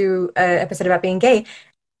guys do an episode about being gay.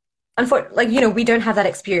 Unfortunately, we don't have that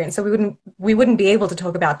experience, so we wouldn't be able to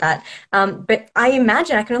talk about that. But I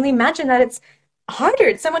can only imagine that it's harder.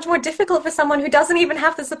 It's so much more difficult for someone who doesn't even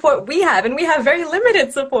have the support we have, and we have very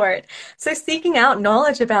limited support. So seeking out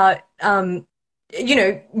knowledge about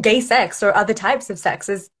gay sex or other types of sex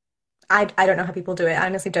is, I don't know how people do it. I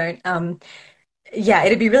honestly don't. Yeah,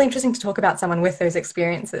 it'd be really interesting to talk about someone with those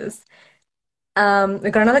experiences.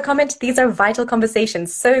 We've got another comment. These are vital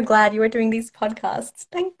conversations. So glad you are doing these podcasts.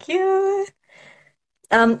 Thank you.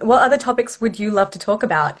 What other topics would you love to talk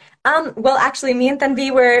about? Well, actually, me and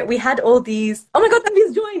Tanvi we had all these. Oh my God,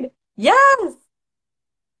 Tanvi's joined. Yes.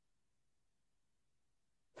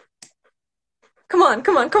 Come on,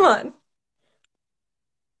 come on, come on.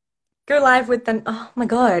 Go live with them. Oh my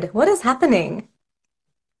God, what is happening?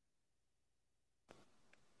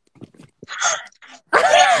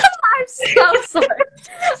 I'm so sorry.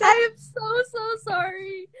 I am so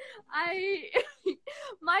sorry. I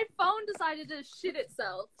my phone decided to shit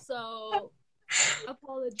itself, so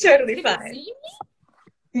apologies. Totally Can fine. you see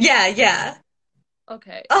Yeah, yeah. me?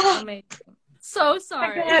 Okay, Oh amazing. So my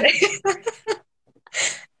sorry. God.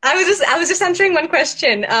 I was just answering one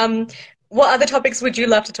question. What other topics would you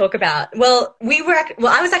love to talk about? Well,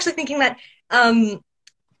 I was actually thinking that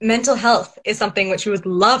mental health is something which we would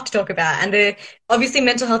love to talk about. And obviously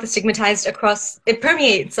mental health is stigmatized it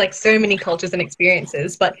permeates like so many cultures and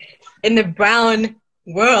experiences, but in the brown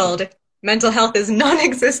world, mental health is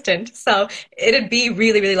non-existent. So it'd be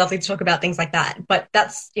really, really lovely to talk about things like that. But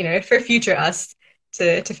that's, for future us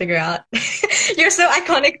to figure out. You're so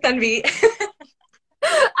iconic, Tanvi.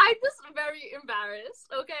 I'm just very embarrassed,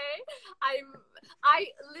 okay?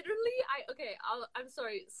 I'm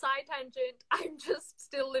sorry, side tangent. I'm just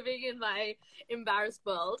still living in my embarrassed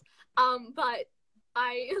world. But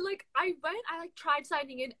I tried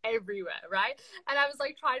signing in everywhere, right? And I was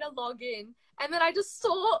like trying to log in, and then I just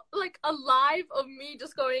saw like a live of me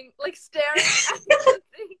just going like staring at the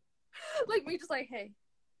thing, like me just like, hey.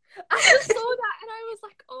 I just saw that and I was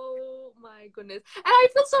like, oh my goodness. And I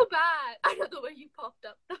feel so bad. I know the way you popped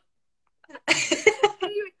up.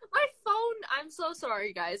 Anyway, my phone, I'm so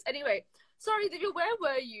sorry, guys. Anyway, sorry, where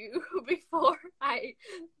were you before I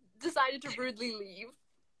decided to rudely leave?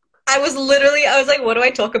 I was like, what do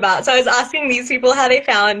I talk about? So I was asking these people how they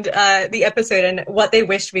found the episode and what they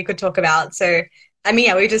wished we could talk about. So, I mean,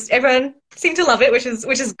 yeah, everyone seemed to love it, which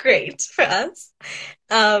is great for us.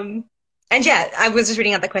 And yeah, I was just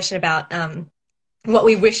reading out the question about what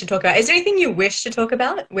we wish to talk about. Is there anything you wish to talk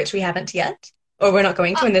about which we haven't yet, or we're not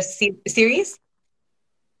going to in this series?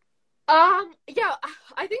 Yeah,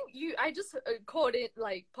 I think I just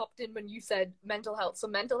popped in when you said mental health. So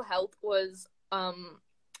mental health was,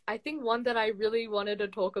 I think one that I really wanted to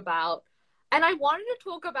talk about. And I wanted to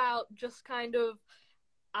talk about just kind of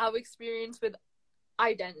our experience with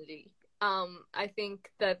identity. I think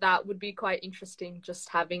that would be quite interesting, just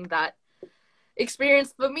having that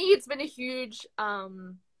experience. For me, it's been a huge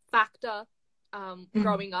factor Mm.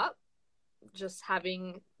 growing up, just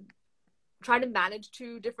trying to manage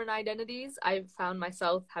two different identities. I've found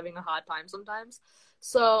myself having a hard time sometimes.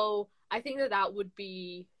 So I think that would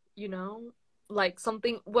be, like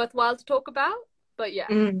something worthwhile to talk about. But yeah.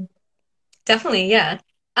 Mm. Definitely, yeah.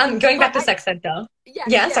 Going But back to sex ed though. yes,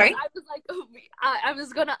 Yeah, yes. sorry. I was like, I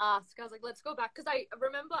was gonna ask. I was like, let's go back because I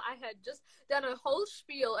remember I had just done a whole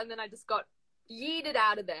spiel and then I just got yeeted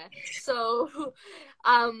out of there. So,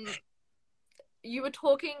 um, we were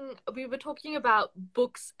talking about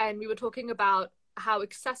books and we were talking about how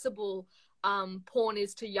accessible porn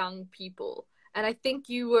is to young people. And I think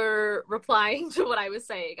you were replying to what I was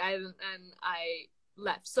saying. I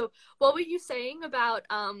left. So what were you saying about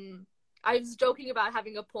I was joking about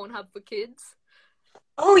having a Pornhub for kids.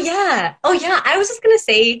 Oh yeah. Oh yeah. I was just gonna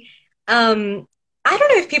say, I don't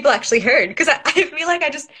know if people actually heard because I feel like I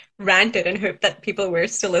just ranted and hoped that people were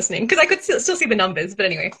still listening because I could still see the numbers. But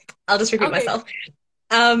anyway, I'll just repeat Okay. myself.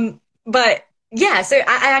 But yeah, so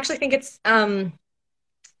I actually think it's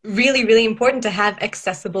really, really important to have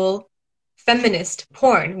accessible feminist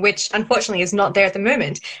porn, which unfortunately is not there at the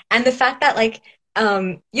moment. And the fact that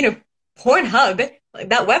Pornhub, like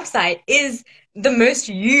that website, is the most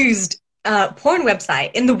used porn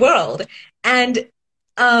website in the world. And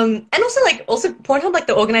also Pornhub, like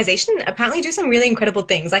the organization, apparently do some really incredible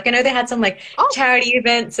things. Like I know they had some like Oh, charity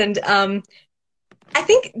events and I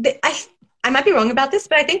think I might be wrong about this,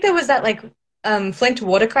 but I think there was that like Flint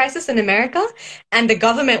water crisis in America, and the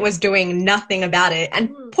government was doing nothing about it, and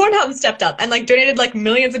mm. Pornhub stepped up and like donated like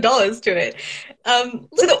millions of dollars to it. So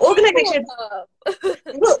Look the at you, organization, Pornhub.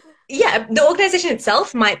 well, yeah, the organization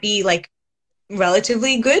itself might be like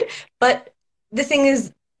relatively good, but the thing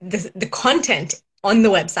is, the content on the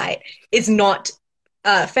website is not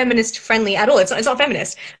feminist friendly at all. It's not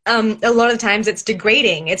feminist. A lot of the times it's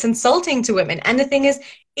degrading, it's insulting to women. And the thing is,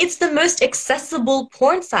 it's the most accessible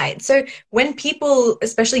porn site. So when people,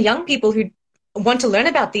 especially young people who want to learn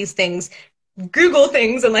about these things, Google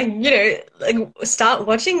things and like start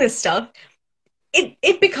watching this stuff,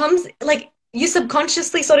 it becomes like you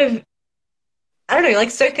subconsciously sort of, I don't know,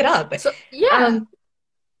 like soak it up. So yeah. Um,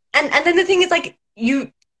 and then the thing is like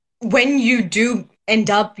when you do end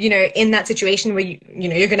up, in that situation where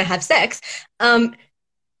you're gonna have sex,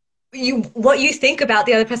 what you think about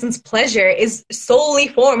the other person's pleasure is solely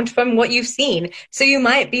formed from what you've seen. So you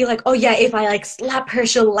might be like, oh yeah, if I like slap her,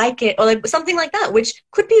 she'll like it, or like something like that, which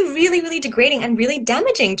could be really, really degrading and really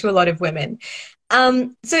damaging to a lot of women.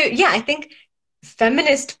 So yeah, I think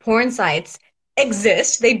feminist porn sites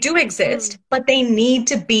exist, they do exist, Mm. but they need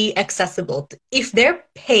to be accessible. If they're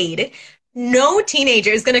paid, no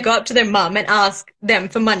teenager is going to go up to their mom and ask them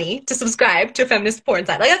for money to subscribe to a feminist porn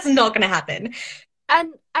site. Like that's not going to happen.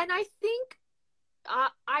 And I think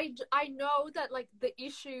I know that like the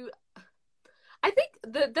issue. I think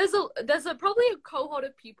there's probably a cohort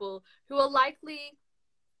of people who are likely,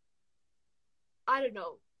 I don't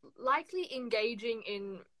know, likely engaging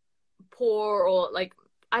in poor or like,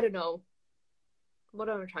 I don't know, what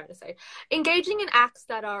am I trying to say? Engaging in acts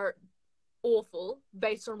that are awful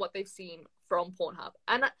based on what they've seen from Pornhub.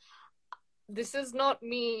 And this is not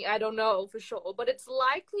me, I don't know for sure, but it's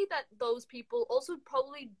likely that those people also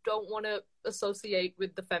probably don't want to associate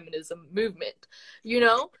with the feminism movement,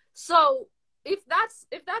 So if that's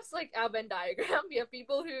like our Venn diagram, you have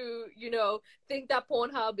people who, think that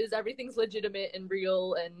Pornhub is everything's legitimate and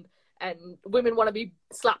real and women want to be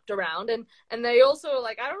slapped around and they also are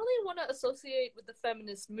like, I don't really want to associate with the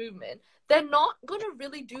feminist movement. They're not going to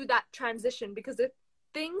really do that transition because if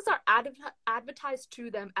things are advertised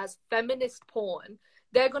to them as feminist porn,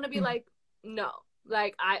 they're going to be like, no,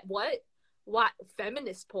 like what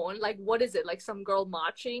feminist porn, like what is it, like some girl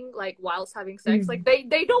marching like whilst having sex, like they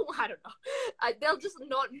don't, I don't know, they'll just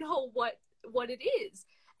not know what it is.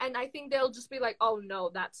 And I think they'll just be like, oh no,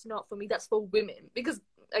 that's not for me, that's for women, because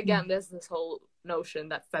again there's this whole notion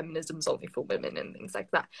that feminism is only for women and things like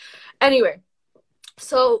that. Anyway,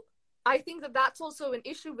 so I think that that's also an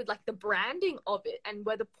issue with like the branding of it, and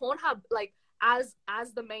where the Pornhub, like as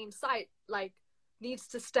the main site, like needs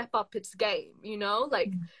to step up its game,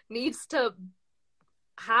 like needs to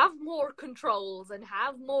have more controls and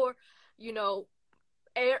have more,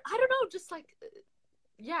 air, I don't know, just like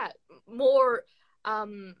yeah, more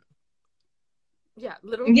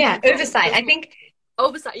literal Yeah, control. oversight. I think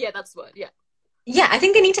Oversight, yeah, that's the word, yeah. yeah, I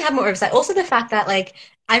think they need to have more oversight. Also the fact that like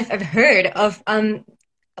I've heard of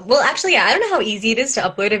well, actually, yeah, I don't know how easy it is to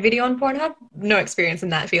upload a video on Pornhub. No experience in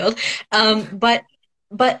that field.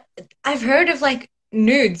 But I've heard of like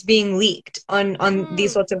nudes being leaked on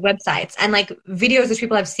these sorts of websites, and like videos which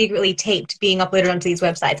people have secretly taped being uploaded onto these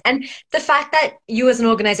websites. And the fact that you as an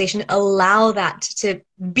organization allow that to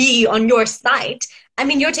be on your site, I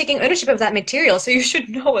mean, you're taking ownership of that material, so you should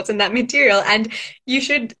know what's in that material, and you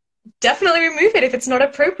should definitely remove it if it's not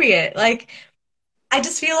appropriate. Like, I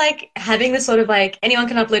just feel like having this sort of like anyone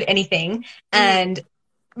can upload anything, and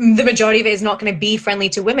the majority of it is not going to be friendly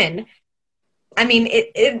to women. I mean,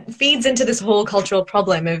 it feeds into this whole cultural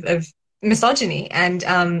problem of misogyny. And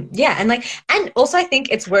yeah, and also I think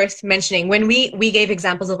it's worth mentioning when we gave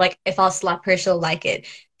examples of like, if I'll slap her, she'll like it.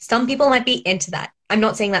 Some people might be into that. I'm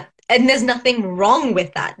not saying that, and there's nothing wrong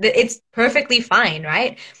with that. It's perfectly fine,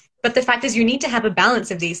 right? But the fact is, you need to have a balance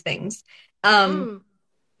of these things.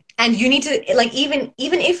 And you need to, like, even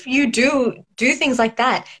if you do things like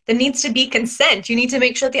that, there needs to be consent. You need to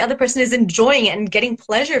make sure that the other person is enjoying it and getting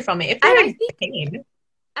pleasure from it. If they're in pain. And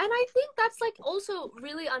I think that's like also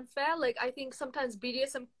really unfair. Like, I think sometimes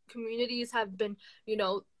BDSM communities have been, you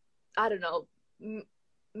know, I don't know,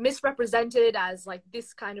 misrepresented as like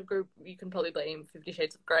this kind of group. You can probably blame 50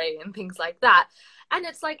 Shades of Grey and things like that. And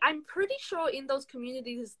it's like, I'm pretty sure in those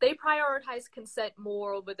communities, they prioritize consent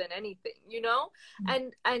more over than anything, you know?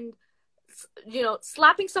 And you know,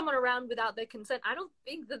 slapping someone around without their consent, I don't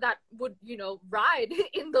think that would, you know, ride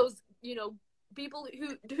in those, you know, people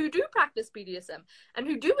who do practice BDSM and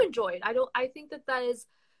who do enjoy it. I think that is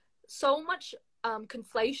so much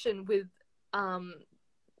conflation with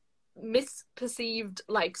misperceived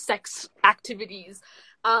like sex activities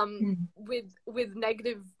with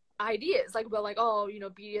negative ideas. Like, we're like, oh, you know,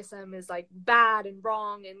 BDSM is like bad and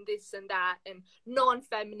wrong and this and that and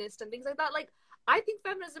non-feminist and things like that. Like, I think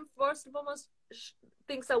feminism first and foremost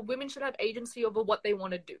thinks that women should have agency over what they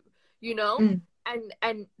want to do, you know,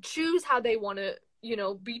 and choose how they want to, you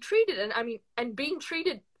know, be treated. And I mean, and being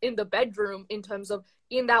treated in the bedroom in terms of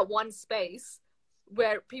in that one space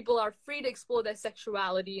where people are free to explore their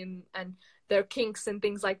sexuality and their kinks and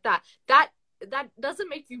things like that. That doesn't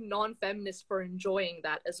make you non-feminist for enjoying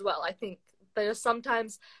that as well. I think there's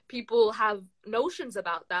sometimes people have notions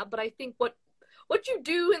about that, but I think what you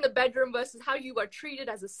do in the bedroom versus how you are treated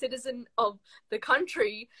as a citizen of the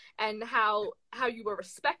country and how you are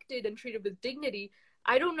respected and treated with dignity,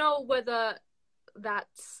 I don't know whether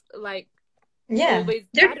that's like always,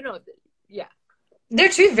 I don't know. Yeah. They're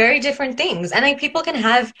two very different things. And like, people can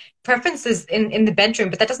have preferences in the bedroom,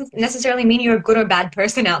 but that doesn't necessarily mean you're a good or bad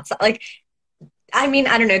person outside. Like, I mean,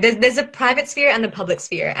 I don't know. There's a private sphere and the public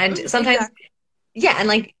sphere. And sometimes, yeah, and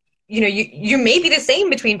like, you know, you may be the same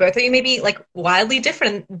between both, or you may be like wildly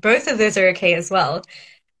different. Both of those are okay as well.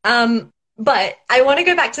 But I want to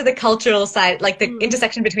go back to the cultural side, like the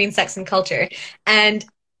intersection between sex and culture. And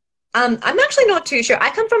I'm actually not too sure.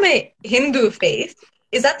 I come from a Hindu faith.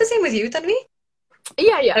 Is that the same with you, Tanvi?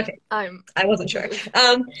 Yeah. Okay. I wasn't sure.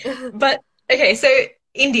 But okay, so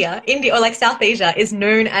India or like South Asia is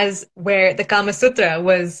known as where the Kama Sutra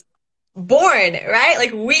was born, right?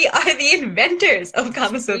 Like, we are the inventors of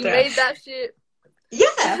Kama Sutra. We made that shit.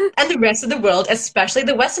 Yeah. And the rest of the world, especially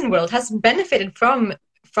the Western world, has benefited from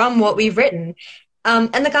what we've written.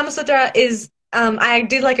 And the Kama Sutra is, I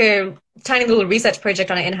did like a tiny little research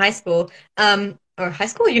project on it in high school, or high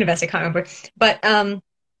school or university, I can't remember. But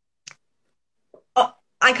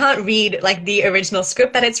I can't read like the original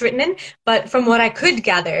script that it's written in, but from what I could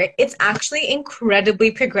gather, it's actually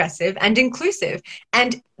incredibly progressive and inclusive.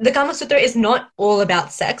 And the Kama Sutra is not all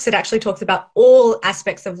about sex. It actually talks about all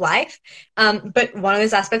aspects of life. But one of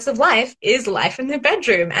those aspects of life is life in the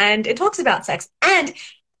bedroom, and it talks about sex. And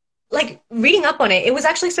like, reading up on it, it was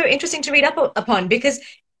actually so interesting to read up upon, because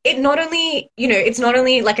it not only, you know, it's not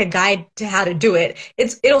only like a guide to how to do it,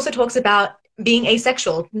 it also talks about being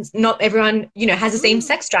asexual. Not everyone, you know, has the same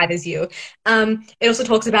sex drive as you. It also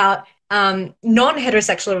talks about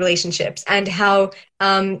non-heterosexual relationships and how,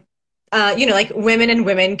 you know, like women and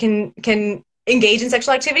women can engage in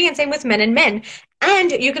sexual activity, and same with men and men.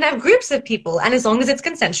 And you can have groups of people, and as long as it's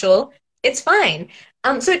consensual, it's fine.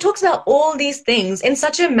 So it talks about all these things in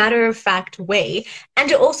such a matter-of-fact way.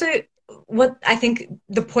 And it also, what I think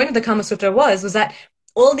the point of the Kama Sutra was that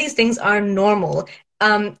all these things are normal.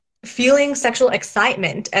 Feeling sexual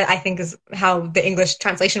excitement, I think is how the English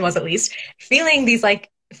translation was, at least. Feeling these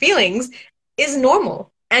like feelings is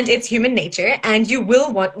normal, and it's human nature, and you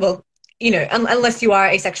will want, well, you know, unless you are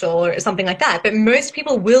asexual or something like that, but most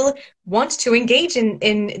people will want to engage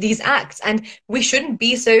in these acts, and we shouldn't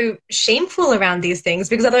be so shameful around these things,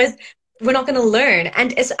 because otherwise we're not going to learn.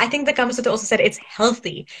 And I think the Kama Sutra also said it's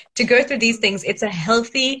healthy to go through these things. It's a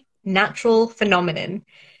healthy, natural phenomenon.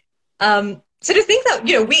 So to think that,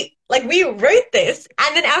 you know, we wrote this,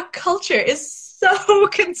 and then our culture is so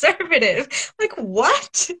conservative. Like,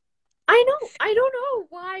 what? I don't know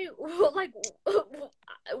why, like,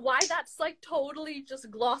 why that's like totally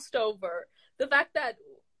just glossed over. The fact that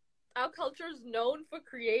our culture is known for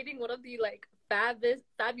creating one of the like fabulous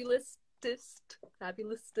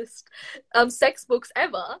sex books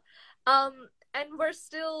ever, and we're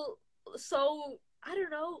still so, I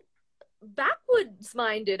don't know, backwards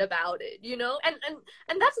minded about it, you know. And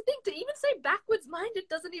that's the thing, to even say backwards minded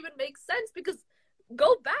doesn't even make sense, because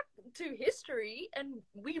go back to history and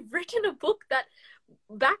we've written a book that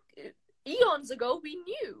back eons ago we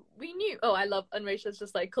knew. Oh, I love Anresha, it's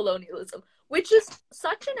just like colonialism, which is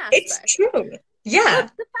such an aspect. It's true. Yeah.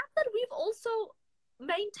 But the fact that we've also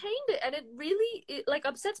maintained it, and it really like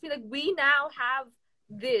upsets me, like we now have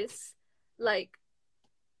this like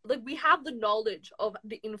we have the knowledge of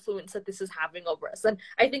the influence that this is having over us, and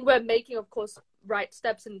I think we're making, of course, right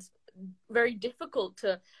steps, and it's very difficult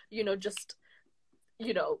to, you know, just,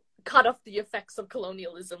 you know, cut off the effects of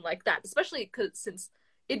colonialism like that, especially because since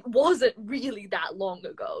it wasn't really that long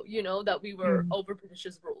ago, you know, that we were over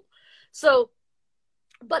British's rule. So,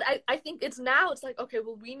 but I think it's like, okay,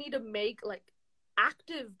 well, we need to make like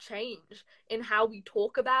active change in how we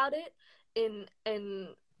talk about it, and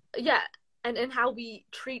how we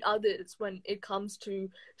treat others when it comes to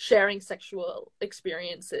sharing sexual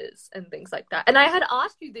experiences and things like that. And I had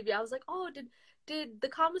asked you, Divya, I was like, oh, did the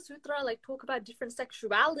Kama Sutra like talk about different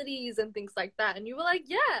sexualities and things like that? And you were like,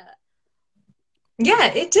 yeah,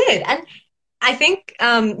 it did. And I think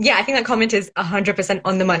I think that comment is 100%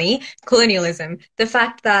 on the money. Colonialism, the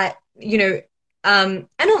fact that, you know, I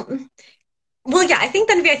don't. Well, yeah, I think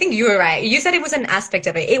you were right. You said it was an aspect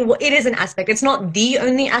of it. It is an aspect. It's not the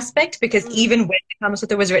only aspect, because even when the Kama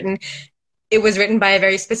Sutra was written, it was written by a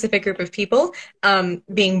very specific group of people,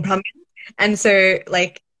 being Brahmins. And so,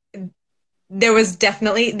 like, there were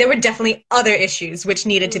definitely other issues which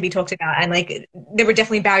needed to be talked about. And, like, there were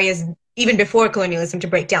definitely barriers even before colonialism to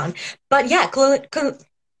break down. But yeah,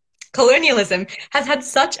 colonialism has had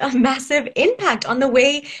such a massive impact on the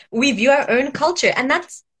way we view our own culture. And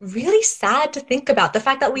that's really sad to think about, the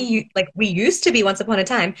fact that we used to be, once upon a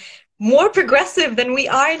time, more progressive than we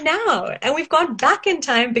are now, and we've gone back in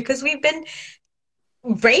time because we've been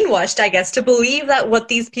brainwashed, I guess, to believe that what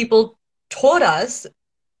these people taught us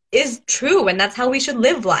is true, and that's how we should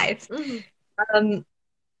live life.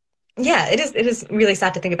 Yeah, it is really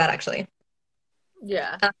sad to think about, actually.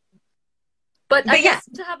 Yeah. But I guess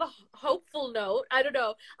to have a hopeful note, I don't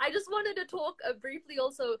know, I just wanted to talk briefly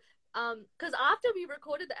also, because after we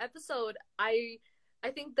recorded the episode, I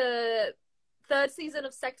think the 3rd season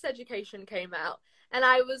of Sex Education came out, and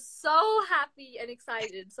I was so happy and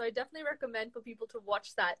excited. So I definitely recommend for people to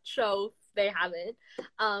watch that show if they haven't,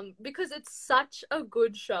 because it's such a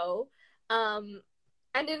good show, and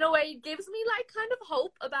in a way it gives me like kind of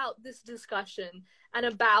hope about this discussion, and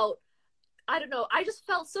about, I don't know, I just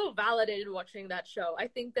felt so validated watching that show. I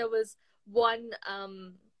think there was one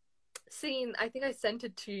scene, I think I sent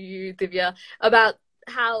it to you, Divya, about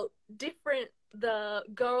how different the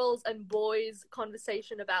girls and boys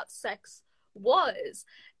conversation about sex was,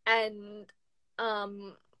 and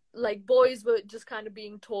like boys were just kind of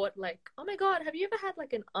being taught like, oh my god, have you ever had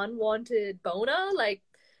like an unwanted boner, like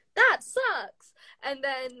that sucks, and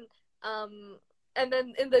then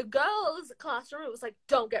in the girls' classroom it was like,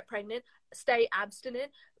 don't get pregnant, stay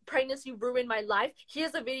abstinent, pregnancy ruined my life,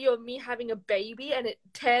 here's a video of me having a baby and it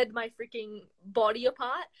teared my freaking body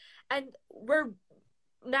apart. And we're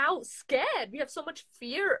now scared, we have so much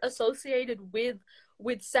fear associated with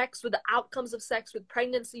sex, with the outcomes of sex, with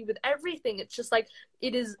pregnancy, with everything. It's just like,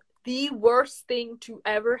 it is the worst thing to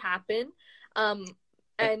ever happen.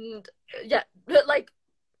 And yeah, like,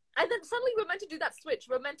 and then suddenly we're meant to do that switch,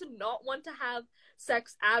 we're meant to not want to have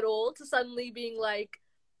sex at all, to suddenly being like,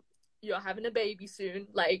 you're having a baby soon,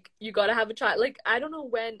 like you gotta have a child. Like, I don't know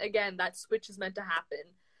when again that switch is meant to happen.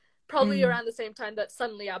 Probably around the same time that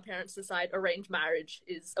suddenly our parents decide arranged marriage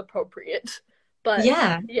is appropriate. But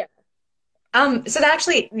yeah. So that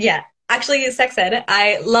actually Sex Ed,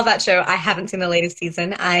 I love that show. I haven't seen the latest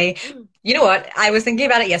season. You know what, I was thinking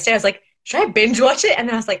about it yesterday. I was like, should I binge watch it? And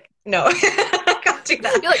then I was like, no. I can't do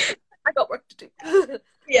that. You're like, I got work to do.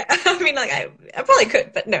 Yeah, I mean, like, I probably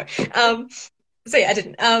could, but no. So yeah, I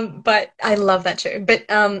didn't. But I love that show. But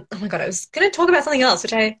oh my god, I was gonna talk about something else,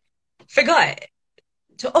 which I forgot.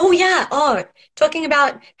 Talking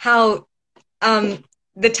about how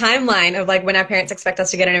the timeline of like when our parents expect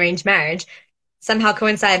us to get an arranged marriage somehow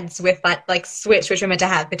coincides with that like switch which we're meant to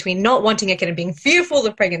have between not wanting a kid and being fearful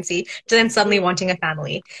of pregnancy to then suddenly wanting a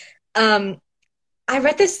family. I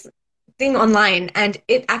read this thing online, and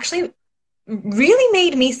it actually really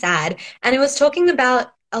made me sad. And it was talking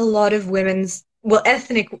about a lot of women's, well,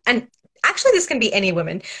 ethnic, and actually this can be any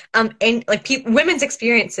women, and like women's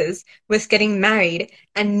experiences with getting married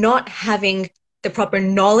and not having the proper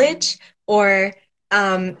knowledge or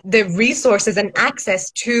the resources and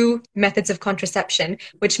access to methods of contraception,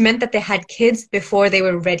 which meant that they had kids before they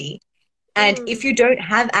were ready. And if Mm, you don't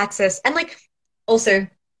have access, and like also,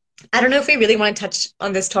 I don't know if we really want to touch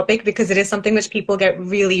on this topic because it is something which people get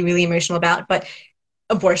really, really emotional about, but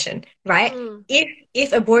abortion, right? mm,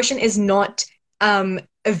 If abortion is not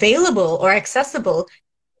available or accessible,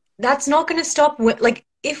 that's not going to stop. Like,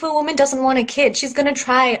 if a woman doesn't want a kid, she's going to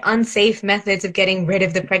try unsafe methods of getting rid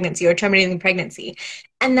of the pregnancy or terminating the pregnancy,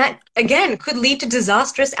 and that again could lead to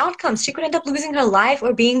disastrous outcomes. She could end up losing her life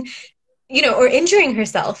or being, or injuring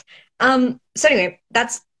herself. So anyway,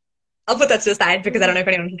 that's I'll put that to the side because I don't mm, know if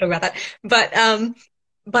anyone can talk about that.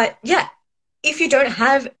 But yeah, if you don't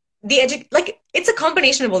have like it's a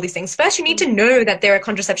combination of all these things. First, you need to mm, know that there are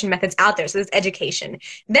contraception methods out there. So there's education.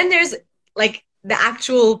 Then there's like the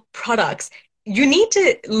actual products. You need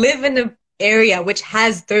to live in an area which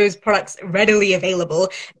has those products readily available.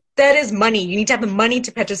 Third is money. You need to have the money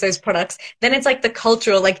to purchase those products. Then it's like the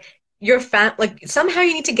cultural, like like somehow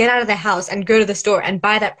you need to get out of the house and go to the store and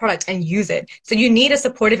buy that product and use it. So you need a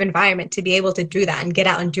supportive environment to be able to do that and get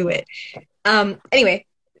out and do it. Anyway,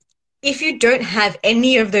 if you don't have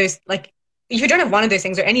any of those, like if you don't have one of those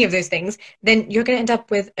things or any of those things, then you're going to end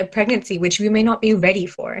up with a pregnancy which you may not be ready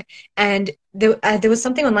for. And there was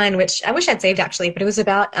something online which I wish I'd saved actually, but it was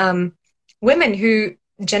about women who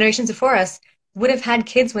generations before us would have had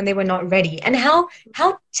kids when they were not ready. And how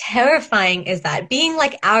terrifying is that? Being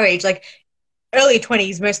like our age, like early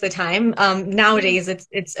 20s most of the time. mm, Nowadays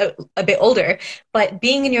it's a bit older, but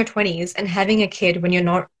being in your 20s and having a kid when you're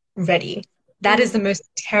not ready, that is the mm. most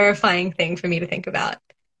terrifying thing for me to think about.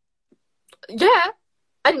 Yeah,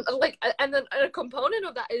 and like, and then a component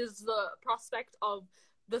of that is the prospect of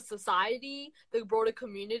the society, the broader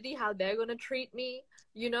community, how they're gonna treat me.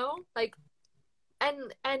 Like,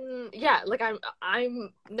 and yeah, like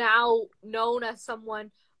I'm now known as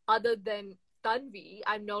someone other than Tanvi.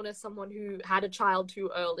 I'm known as someone who had a child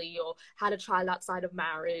too early or had a child outside of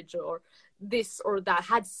marriage or this or that,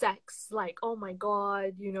 had sex. Like, oh my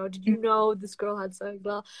God, did you know this girl had sex?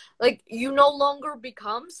 Blah. Like, you no longer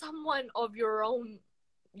become someone of your own,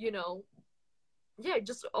 you know, yeah,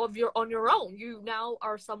 just on your own. You now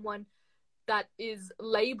are someone that is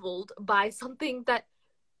labeled by something that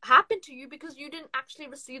happened to you because you didn't actually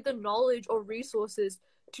receive the knowledge or resources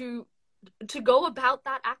to go about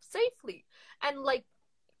that act safely. And like,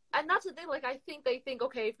 and that's the thing, like, I think they think,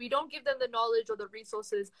 okay, if we don't give them the knowledge or the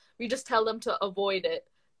resources, we just tell them to avoid it,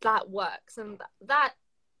 that works. And that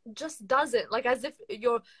just doesn't, like, as if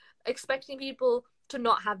you're expecting people to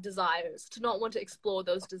not have desires, to not want to explore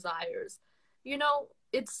those desires.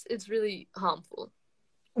 It's really harmful.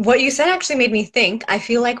 What you said actually made me think. I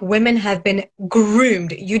feel like women have been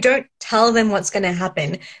groomed. You don't tell them what's going to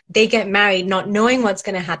happen. They get married not knowing what's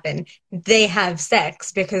going to happen. They have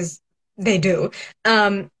sex because they do.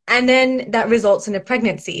 And then that results in a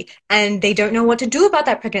pregnancy. And they don't know what to do about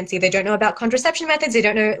that pregnancy. They don't know about contraception methods. They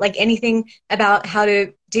don't know like anything about how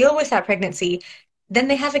to deal with that pregnancy. Then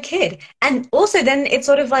they have a kid. And also then it's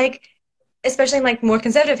sort of like, especially in like more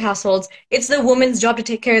conservative households, it's the woman's job to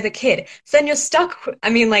take care of the kid. So then you're stuck. I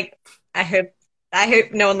mean, like, I hope I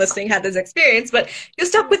hope no one listening had this experience, but you're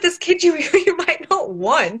stuck with this kid you might not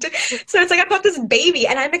want. So it's like I've got this baby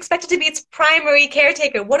and I'm expected to be its primary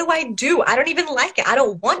caretaker. What do I do? I don't even like it. I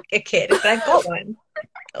don't want a kid, but I've got one.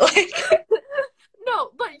 Like,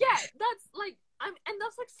 No, but yeah, that's like, and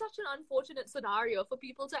that's like such an unfortunate scenario for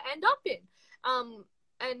people to end up in.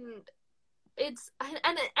 And it's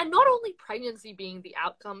and not only pregnancy being the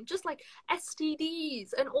outcome, just like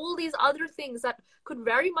STDs and all these other things that could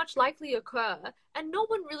very much likely occur, and no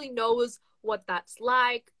one really knows what that's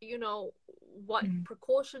like, what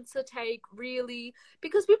precautions to take, really,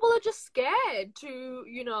 because people are just scared to,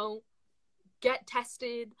 get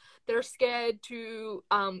tested. They're scared to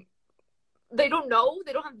they don't know,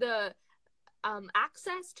 they don't have the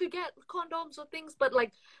access to get condoms or things, but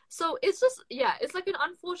like, so it's just, yeah, it's like an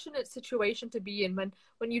unfortunate situation to be in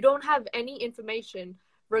when you don't have any information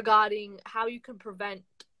regarding how you can prevent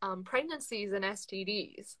pregnancies and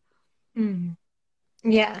STDs. mm,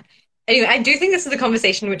 yeah. Anyway, I do think this is a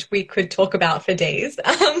conversation which we could talk about for days.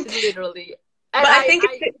 Literally. But And I think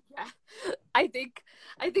yeah, I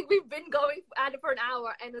think we've been going at it for an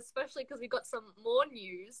hour, and especially because we got some more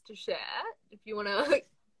news to share. If you want to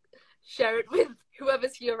share it with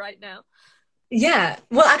whoever's here right now. Yeah.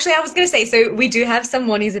 Well, actually, I was going to say, so we do have some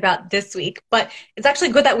more news about this week, but it's actually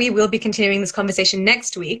good that we will be continuing this conversation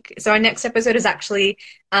next week. So our next episode is actually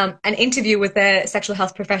an interview with a sexual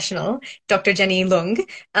health professional, Dr. Jenny Lung.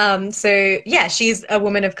 So yeah, she's a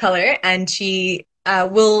woman of color, and she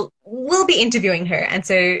will be interviewing her. And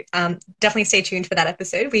so definitely stay tuned for that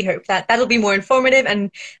episode. We hope that that'll be more informative, and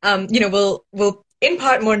we'll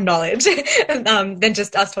impart more knowledge than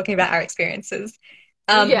just us talking about our experiences.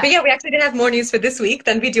 Yeah. But yeah, we actually did have more news for this week.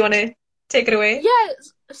 Then, do you want to take it away?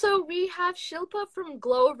 Yes. So we have Shilpa from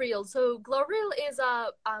Glow Reel. So Glow Reel is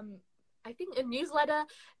I think a newsletter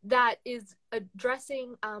that is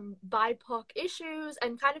addressing BIPOC issues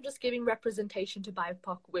and kind of just giving representation to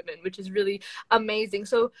BIPOC women, which is really amazing.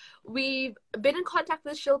 So we've been in contact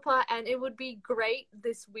with Shilpa, and it would be great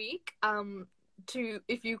this week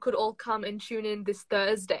if you could all come and tune in this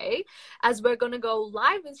Thursday, as we're going to go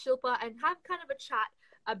live with Shilpa and have kind of a chat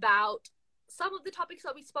about some of the topics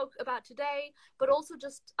that we spoke about today, but also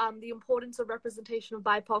just the importance of representation of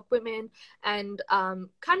BIPOC women, and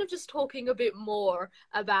kind of just talking a bit more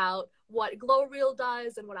about what Glow Reel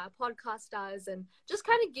does and what our podcast does, and just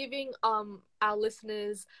kind of giving our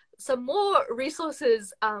listeners some more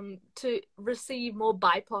resources to receive more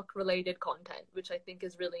BIPOC related content, which I think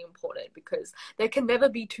is really important because there can never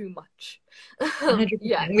be too much. 100%.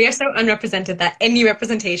 Yeah. We are so unrepresented that any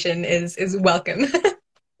representation is welcome.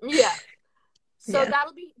 Yeah. So Yeah.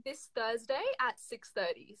 that'll be this Thursday at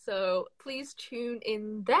 6:30. So please tune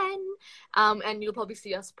in then, and you'll probably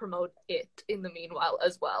see us promote it in the meanwhile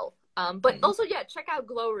as well. But also, yeah, check out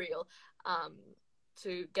Glow Reel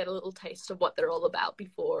to get a little taste of what they're all about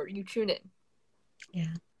before you tune in.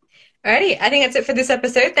 Yeah. Alrighty, I think that's it for this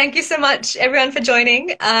episode. Thank you so much, everyone, for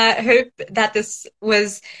joining. I hope that this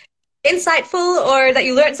was insightful, or that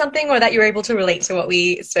you learned something, or that you were able to relate to what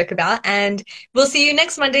we spoke about. And we'll see you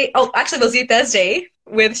next Monday. Oh, actually, we'll see you Thursday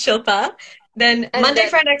with Shilpa. Then Monday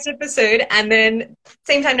for our next episode, and then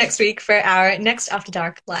same time next week for our next After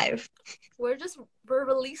Dark Live. We're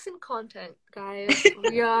releasing content, guys.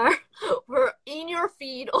 We're in your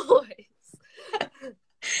feed always.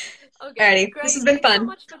 Okay, Alrighty, great. this has been fun.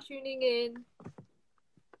 Thanks so much for tuning in.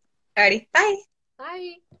 Alrighty, bye.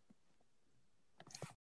 Bye.